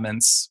JSDoc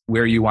comments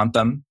where you want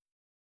them,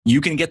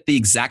 you can get the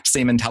exact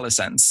same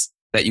IntelliSense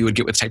that you would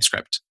get with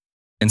TypeScript.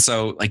 And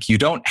so like you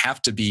don't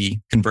have to be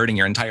converting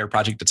your entire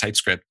project to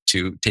TypeScript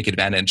to take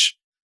advantage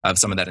of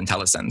some of that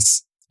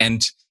IntelliSense.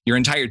 And your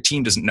entire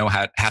team doesn't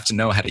have to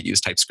know how to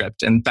use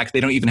TypeScript. In fact, they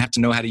don't even have to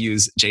know how to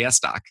use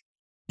JSDoc.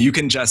 You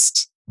can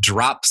just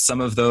drop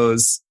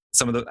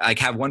like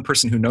have one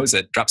person who knows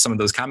it, drop some of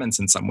those comments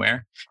in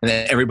somewhere, and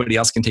then everybody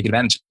else can take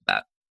advantage of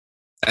that,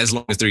 as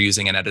long as they're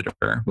using an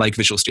editor like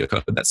Visual Studio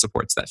Code that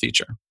supports that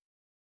feature.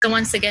 So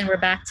once again, we're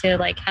back to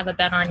like have a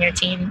Ben on your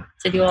team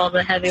to do all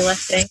the heavy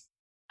lifting.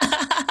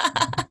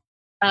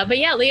 But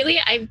yeah, lately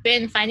I've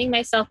been finding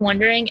myself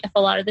wondering if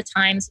a lot of the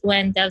times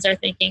when devs are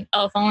thinking,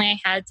 oh, if only I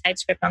had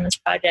TypeScript on this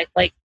project,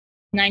 like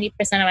 90% of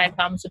my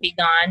problems would be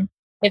gone.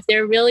 If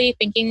they're really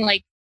thinking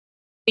like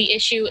the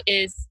issue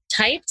is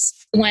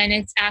types, when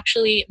it's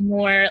actually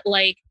more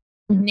like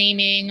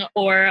naming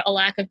or a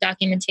lack of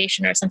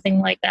documentation or something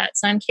like that.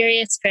 So I'm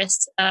curious,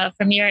 Chris,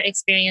 from your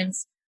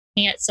experience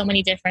looking at so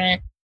many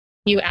different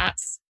Vue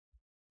apps,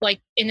 like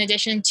in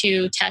addition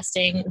to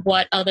testing,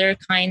 what other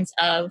kinds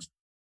of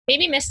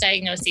maybe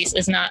misdiagnoses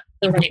is not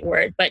the right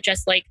word, but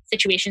just like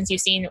situations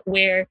you've seen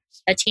where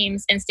a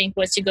team's instinct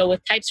was to go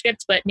with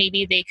TypeScript, but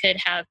maybe they could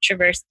have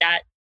traversed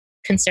that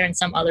concern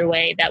some other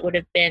way that would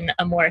have been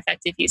a more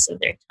effective use of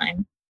their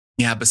time.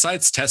 Yeah,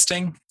 besides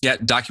testing,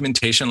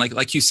 documentation,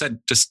 like you said,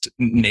 just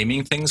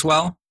naming things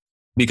well.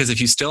 Because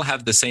if you still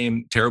have the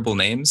same terrible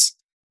names,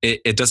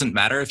 it doesn't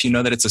matter if you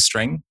know that it's a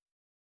string,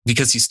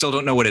 because you still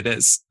don't know what it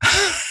is,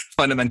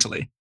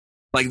 fundamentally.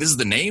 Like, this is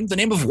the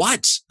name of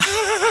what?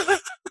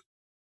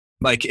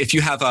 Like, if you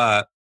have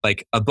a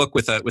book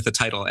with a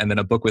title and then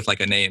a book with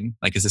like a name,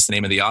 like, is this the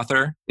name of the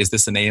author? Is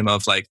this the name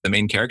of like the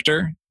main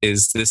character?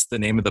 Is this the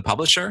name of the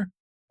publisher?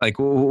 Like,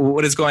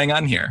 what is going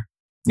on here?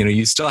 You know,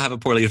 you still have a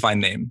poorly defined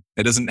name.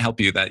 It doesn't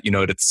help you that you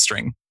know it's a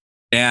string.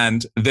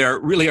 And there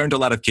really aren't a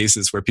lot of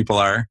cases where people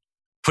are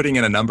putting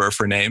in a number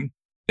for name.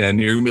 And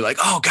you're going to be like,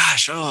 oh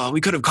gosh,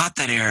 we could have caught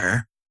that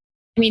error.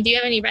 I mean, do you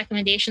have any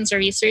recommendations or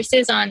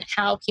resources on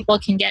how people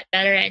can get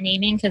better at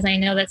naming? Because I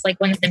know that's like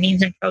one of the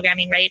memes in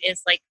programming, right?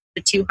 Is like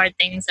the two hard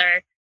things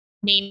are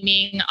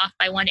naming off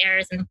by one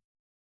errors and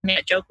make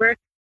a joke work.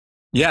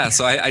 Yeah,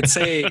 so I'd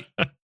say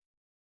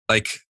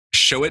like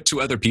show it to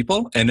other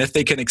people. And if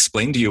they can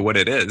explain to you what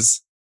it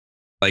is,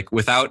 like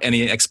without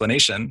any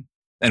explanation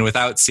and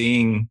without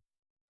seeing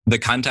the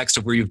context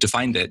of where you've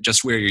defined it,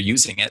 just where you're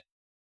using it,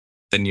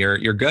 then you're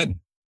good.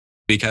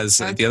 Because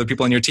if the other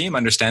people on your team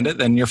understand it,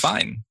 then you're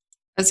fine.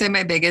 I'd say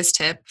my biggest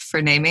tip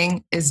for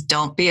naming is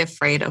don't be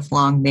afraid of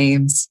long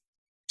names.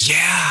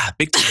 Yeah,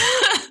 big time.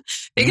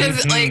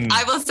 Because like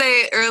I will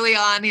say early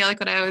on, like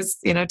when I was,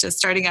 just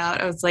starting out,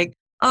 I was like,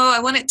 oh, I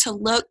want it to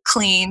look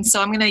clean.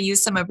 So I'm going to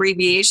use some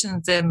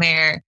abbreviations in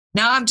there.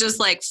 Now I'm just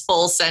like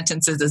full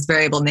sentences as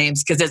variable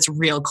names because it's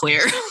real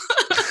clear.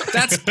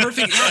 That's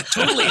perfect. Yeah,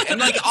 totally. And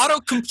like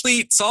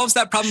autocomplete solves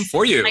that problem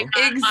for you.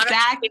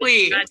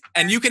 Exactly.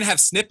 And you can have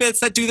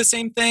snippets that do the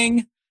same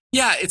thing.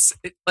 Yeah,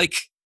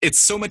 it's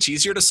so much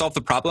easier to solve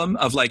the problem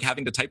of like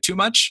having to type too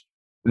much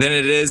than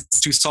it is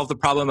to solve the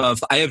problem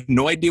of I have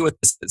no idea what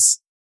this is.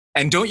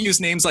 And don't use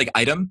names like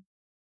item.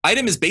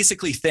 Item is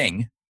basically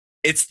thing.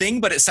 It's thing,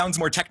 but it sounds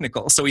more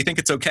technical. So we think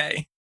it's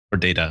okay. Or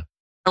data.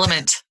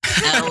 Element.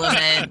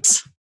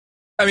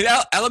 I mean,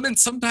 element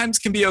sometimes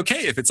can be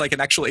okay if it's like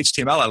an actual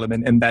HTML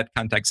element and that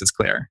context is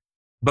clear.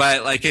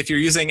 But like if you're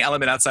using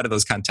element outside of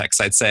those contexts,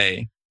 I'd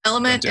say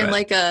element in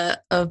like a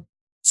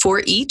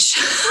for each.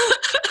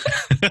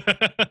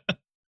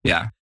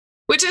 Yeah.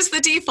 Which is the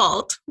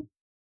default.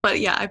 But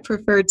yeah, I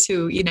prefer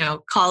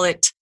to, call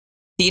it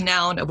the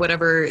noun of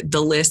whatever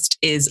the list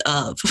is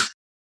of.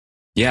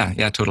 Yeah,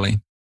 totally.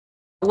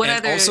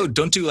 Also,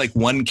 don't do like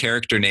one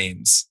character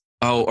names.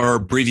 Oh, or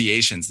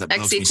abbreviations. That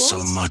bugs me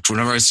so much.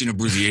 Whenever I see an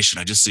abbreviation,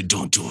 I just say,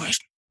 don't do it.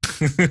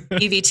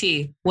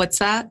 EVT. What's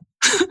that?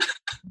 But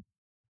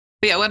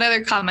yeah, one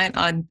other comment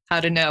on how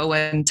to know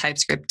when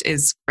TypeScript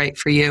is right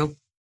for you.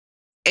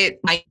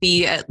 It might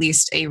be at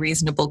least a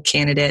reasonable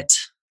candidate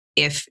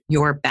if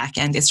your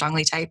backend is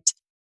strongly typed,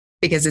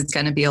 because it's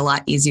going to be a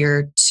lot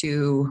easier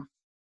to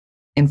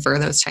infer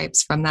those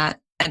types from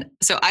that. And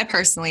so I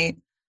personally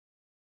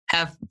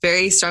have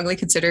very strongly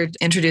considered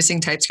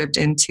introducing TypeScript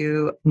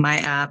into my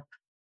app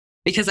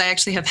because I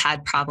actually have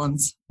had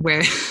problems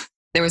where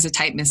there was a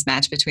type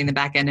mismatch between the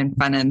back end and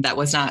front end that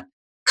was not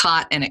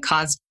caught, and it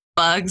caused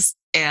bugs,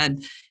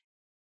 and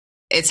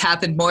it's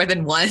happened more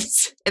than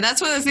once. And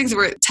that's one of those things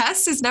where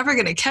test is never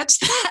going to catch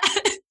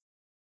that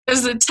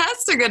because the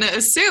tests are going to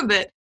assume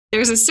that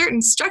there's a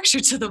certain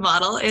structure to the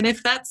model. And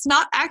if that's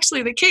not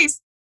actually the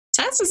case,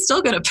 test is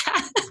still going to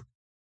pass.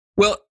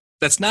 Well,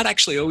 that's not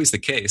actually always the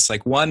case.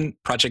 Like one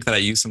project that I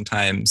use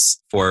sometimes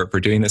for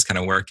doing this kind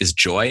of work is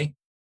Joy.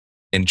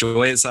 And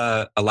Joy is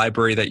a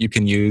library that you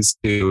can use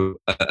to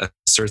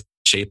assert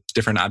shape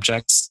different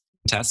objects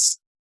tests.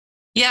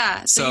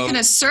 Yeah, so you can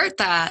assert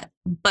that.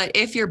 But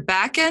if your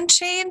backend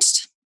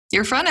changed,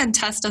 your front end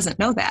test doesn't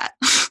know that.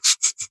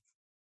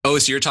 Oh,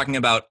 so you're talking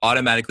about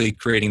automatically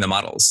creating the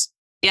models?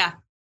 Yeah.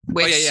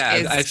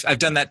 I've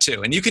done that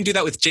too. And you can do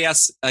that with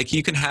JS. Like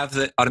you can have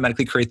it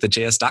automatically create the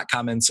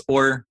JS.comments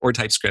or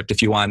TypeScript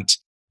if you want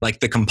like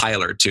the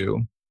compiler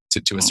to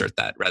assert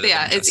that rather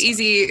yeah, than it's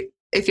easy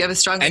if you have a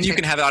strongly and you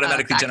typed, can have it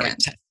automatically generate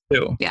backend. text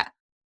too. Yeah.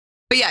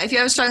 But yeah, if you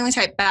have a strongly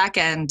typed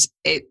backend,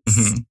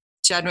 it's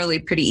generally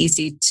pretty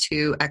easy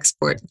to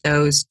export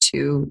those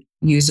to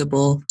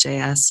usable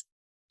JS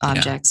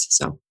objects.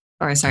 So,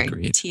 or sorry,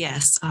 Agreed.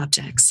 TS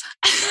objects.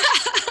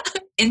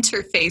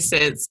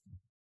 Interfaces.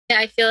 Yeah,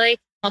 I feel like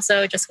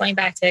also just going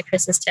back to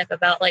Chris's tip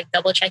about like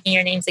double checking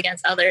your names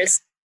against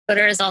others,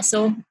 Twitter is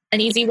also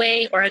an easy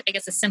way, or I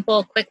guess a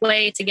simple, quick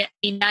way to get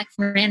feedback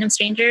from random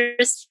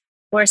strangers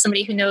or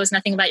somebody who knows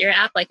nothing about your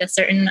app, like a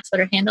certain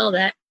Twitter handle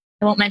that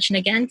I won't mention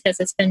again because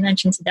it's been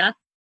mentioned to death.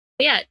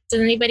 But yeah, does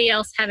anybody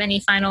else have any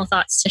final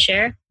thoughts to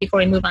share before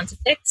we move on to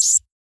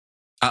picks?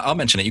 I'll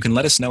mention it. You can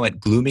let us know at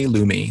Gloomy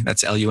Lumi.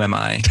 That's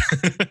LUMI.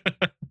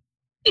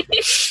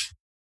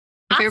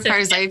 My favorite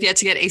part is I have yet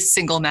to get a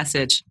single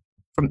message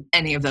from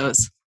any of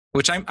those.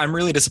 Which I'm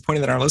really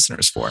disappointed in our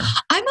listeners for.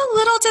 I'm a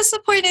little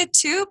disappointed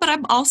too, but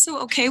I'm also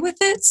okay with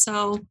it.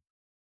 So,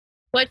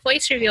 What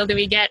voice reveal do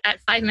we get at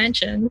 5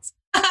 mentions?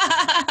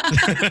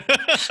 I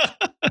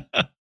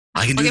can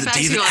I'll do get the back to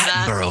David you on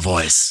that. Attenborough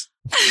voice.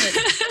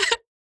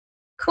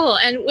 Cool.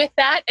 And with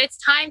that, it's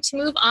time to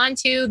move on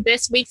to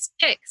this week's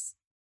picks.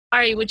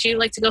 Ari, would you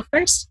like to go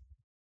first?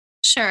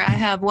 Sure. I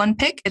have one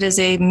pick. It is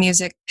a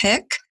music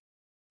pick.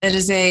 It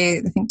is a,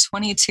 I think,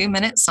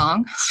 22-minute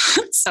song.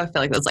 So I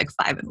feel like that's like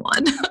 5 in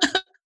 1.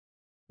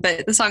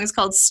 But the song is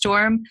called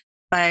Storm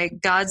by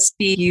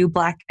Godspeed You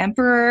Black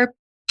Emperor.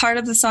 Part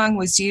of the song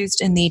was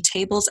used in the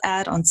Tables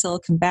ad on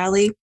Silicon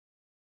Valley.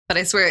 But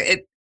I swear,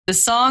 the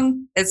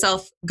song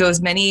itself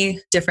goes many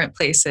different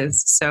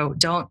places. So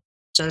don't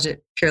judge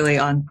it purely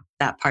on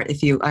that part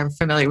if you are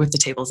familiar with the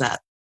Tables ad.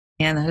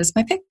 And that is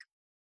my pick.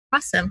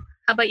 Awesome.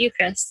 How about you,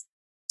 Chris?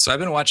 So I've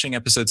been watching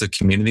episodes of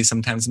Community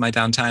sometimes in my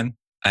downtime.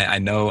 I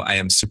know I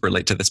am super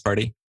late to this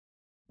party,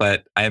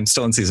 but I am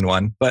still in season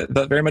 1, but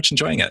very much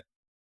enjoying it.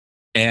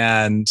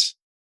 And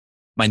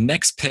my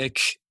next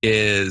pick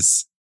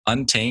is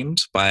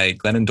Untamed by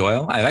Glennon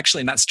Doyle. I've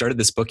actually not started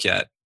this book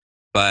yet,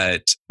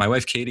 but my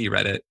wife Katie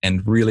read it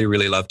and really,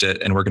 really loved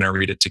it. And we're going to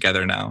read it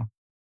together now.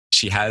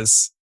 She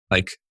has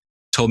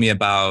told me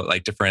about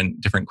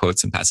different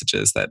quotes and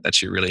passages that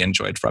she really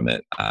enjoyed from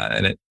it.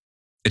 And it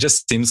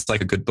just seems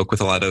like a good book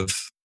with a lot of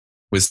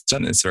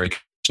wisdom. It's very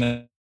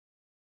passionate.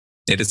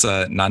 It is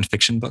a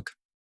nonfiction book.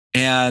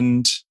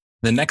 And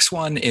the next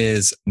one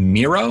is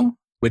Miro,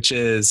 which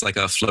is like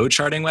a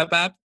flowcharting web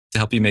app to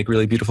help you make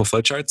really beautiful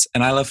flowcharts.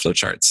 And I love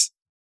flowcharts.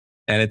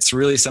 And it's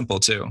really simple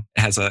too.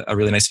 It has a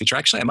really nice feature.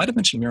 Actually, I might have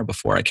mentioned Miro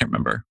before. I can't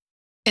remember.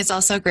 It's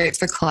also great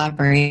for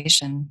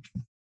collaboration.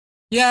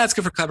 Yeah, it's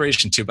good for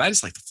collaboration too, but I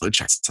just like the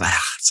flowcharts.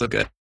 It's so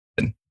good.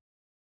 And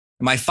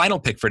my final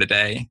pick for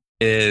today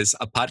is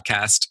a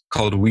podcast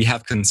called We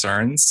Have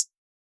Concerns.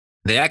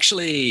 They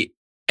actually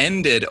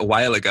ended a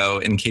while ago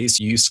in case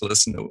you used to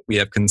listen to We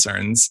Have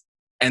Concerns.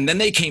 And then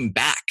they came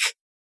back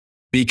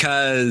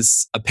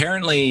because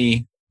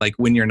apparently,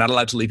 when you're not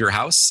allowed to leave your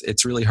house,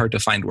 it's really hard to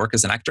find work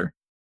as an actor.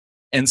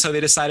 And so they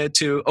decided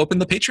to open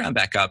the Patreon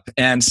back up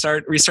and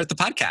restart the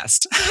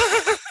podcast.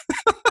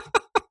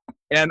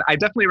 And I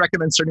definitely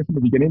recommend starting from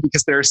the beginning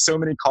because there are so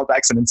many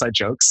callbacks and inside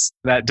jokes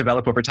that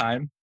develop over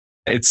time.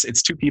 It's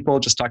 2 people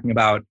just talking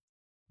about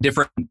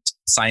different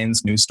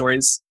science news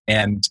stories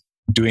and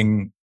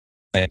doing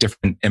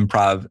different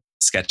improv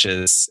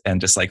sketches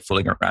and just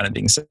fooling around and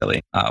being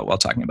silly while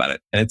talking about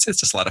it. And it's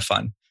just a lot of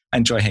fun. I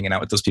enjoy hanging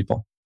out with those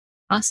people.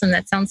 Awesome.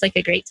 That sounds like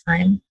a great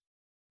time.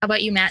 How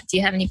about you, Matt? Do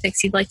you have any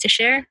picks you'd like to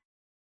share?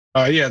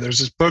 Yeah, there's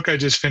this book I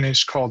just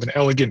finished called An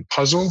Elegant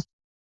Puzzle.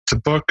 It's a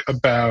book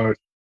about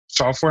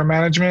software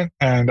management,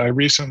 and I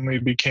recently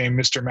became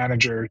Mr.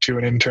 Manager to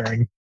an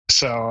intern.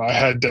 So I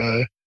had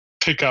to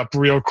pick up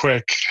real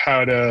quick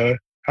how to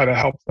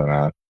help them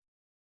out.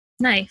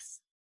 Nice.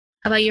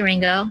 How about you,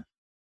 Ringo?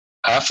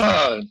 I have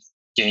a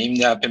game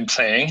that I've been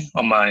playing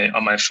on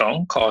my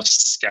phone called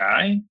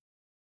Sky.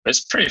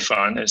 It's pretty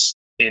fun. It's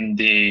in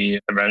the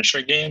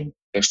adventure game.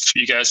 If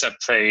you guys have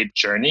played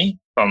Journey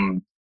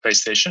from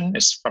PlayStation,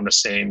 it's from the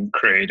same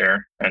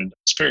creator, and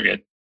it's pretty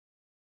good.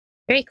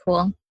 Very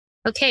cool.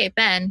 Okay,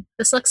 Ben,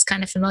 this looks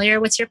kind of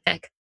familiar. What's your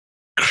pick?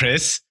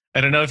 Chris,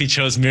 I don't know if he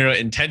chose Miro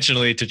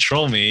intentionally to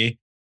troll me,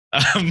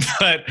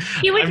 but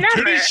You would I'm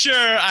never. pretty sure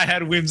I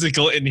had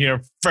Whimsical in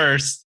here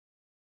first.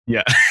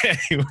 Yeah.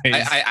 Anyways.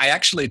 I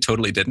actually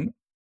totally didn't.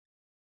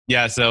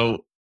 Yeah.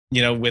 So,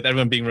 with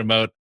everyone being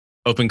remote,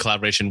 open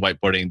collaboration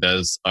whiteboarding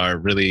are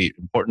really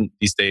important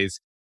these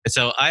days. And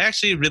so I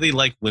actually really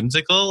like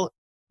Whimsical.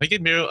 I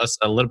give Miro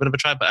a little bit of a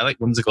try, but I like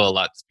Whimsical a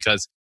lot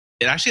because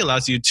it actually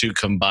allows you to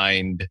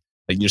combine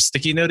your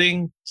sticky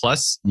noting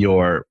plus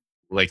your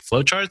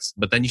flowcharts,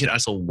 but then you can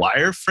also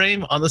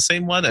wireframe on the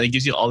same one, and it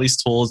gives you all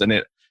these tools, and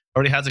it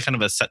already has a kind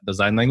of a set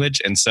design language.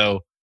 And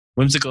so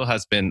Whimsical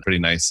has been pretty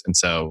nice. And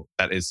so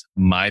that is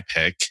my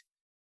pick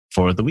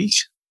for the week.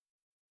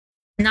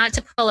 Not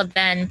to pull a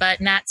Ben, but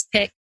Matt's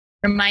pick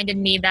reminded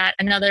me that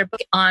another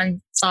book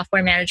on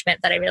software management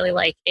that I really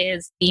like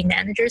is The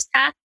Manager's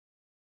Path.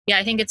 Yeah,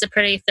 I think it's a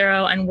pretty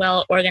thorough and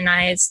well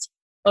organized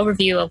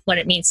overview of what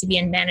it means to be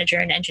a manager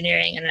in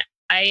engineering. And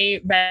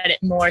I read it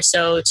more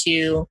so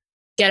to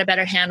get a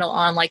better handle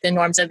on like the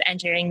norms of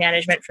engineering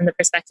management from the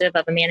perspective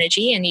of a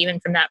managee. And even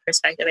from that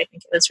perspective, I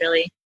think it was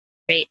really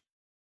great.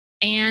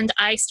 And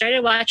I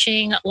started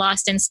watching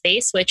Lost in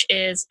Space, which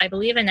is, I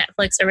believe, a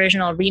Netflix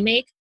original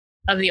remake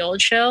of the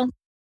old show.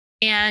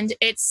 And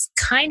it's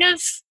kind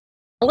of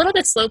a little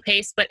bit slow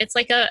paced, but it's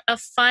like a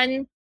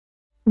fun,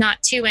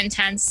 not too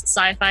intense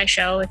sci-fi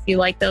show if you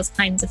like those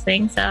kinds of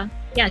things.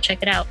 Yeah,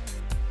 check it out.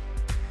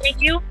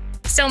 Thank you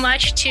so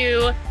much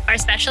to our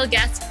special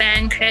guests,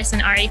 Ben, Chris,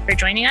 and Ari, for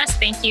joining us.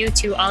 Thank you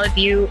to all of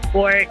you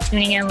for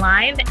tuning in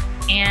live,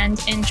 and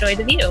enjoy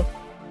the view.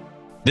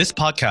 This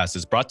podcast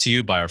is brought to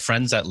you by our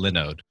friends at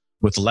Linode.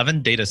 With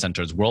 11 data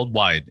centers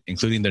worldwide,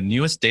 including their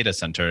newest data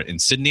center in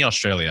Sydney,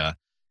 Australia,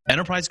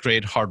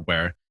 enterprise-grade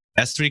hardware,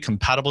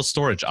 S3-compatible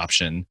storage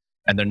option,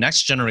 and their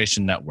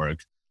next-generation network,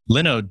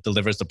 Linode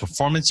delivers the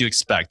performance you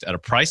expect at a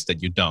price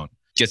that you don't.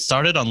 Get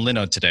started on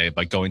Linode today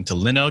by going to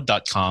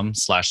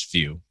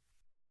linode.com/view.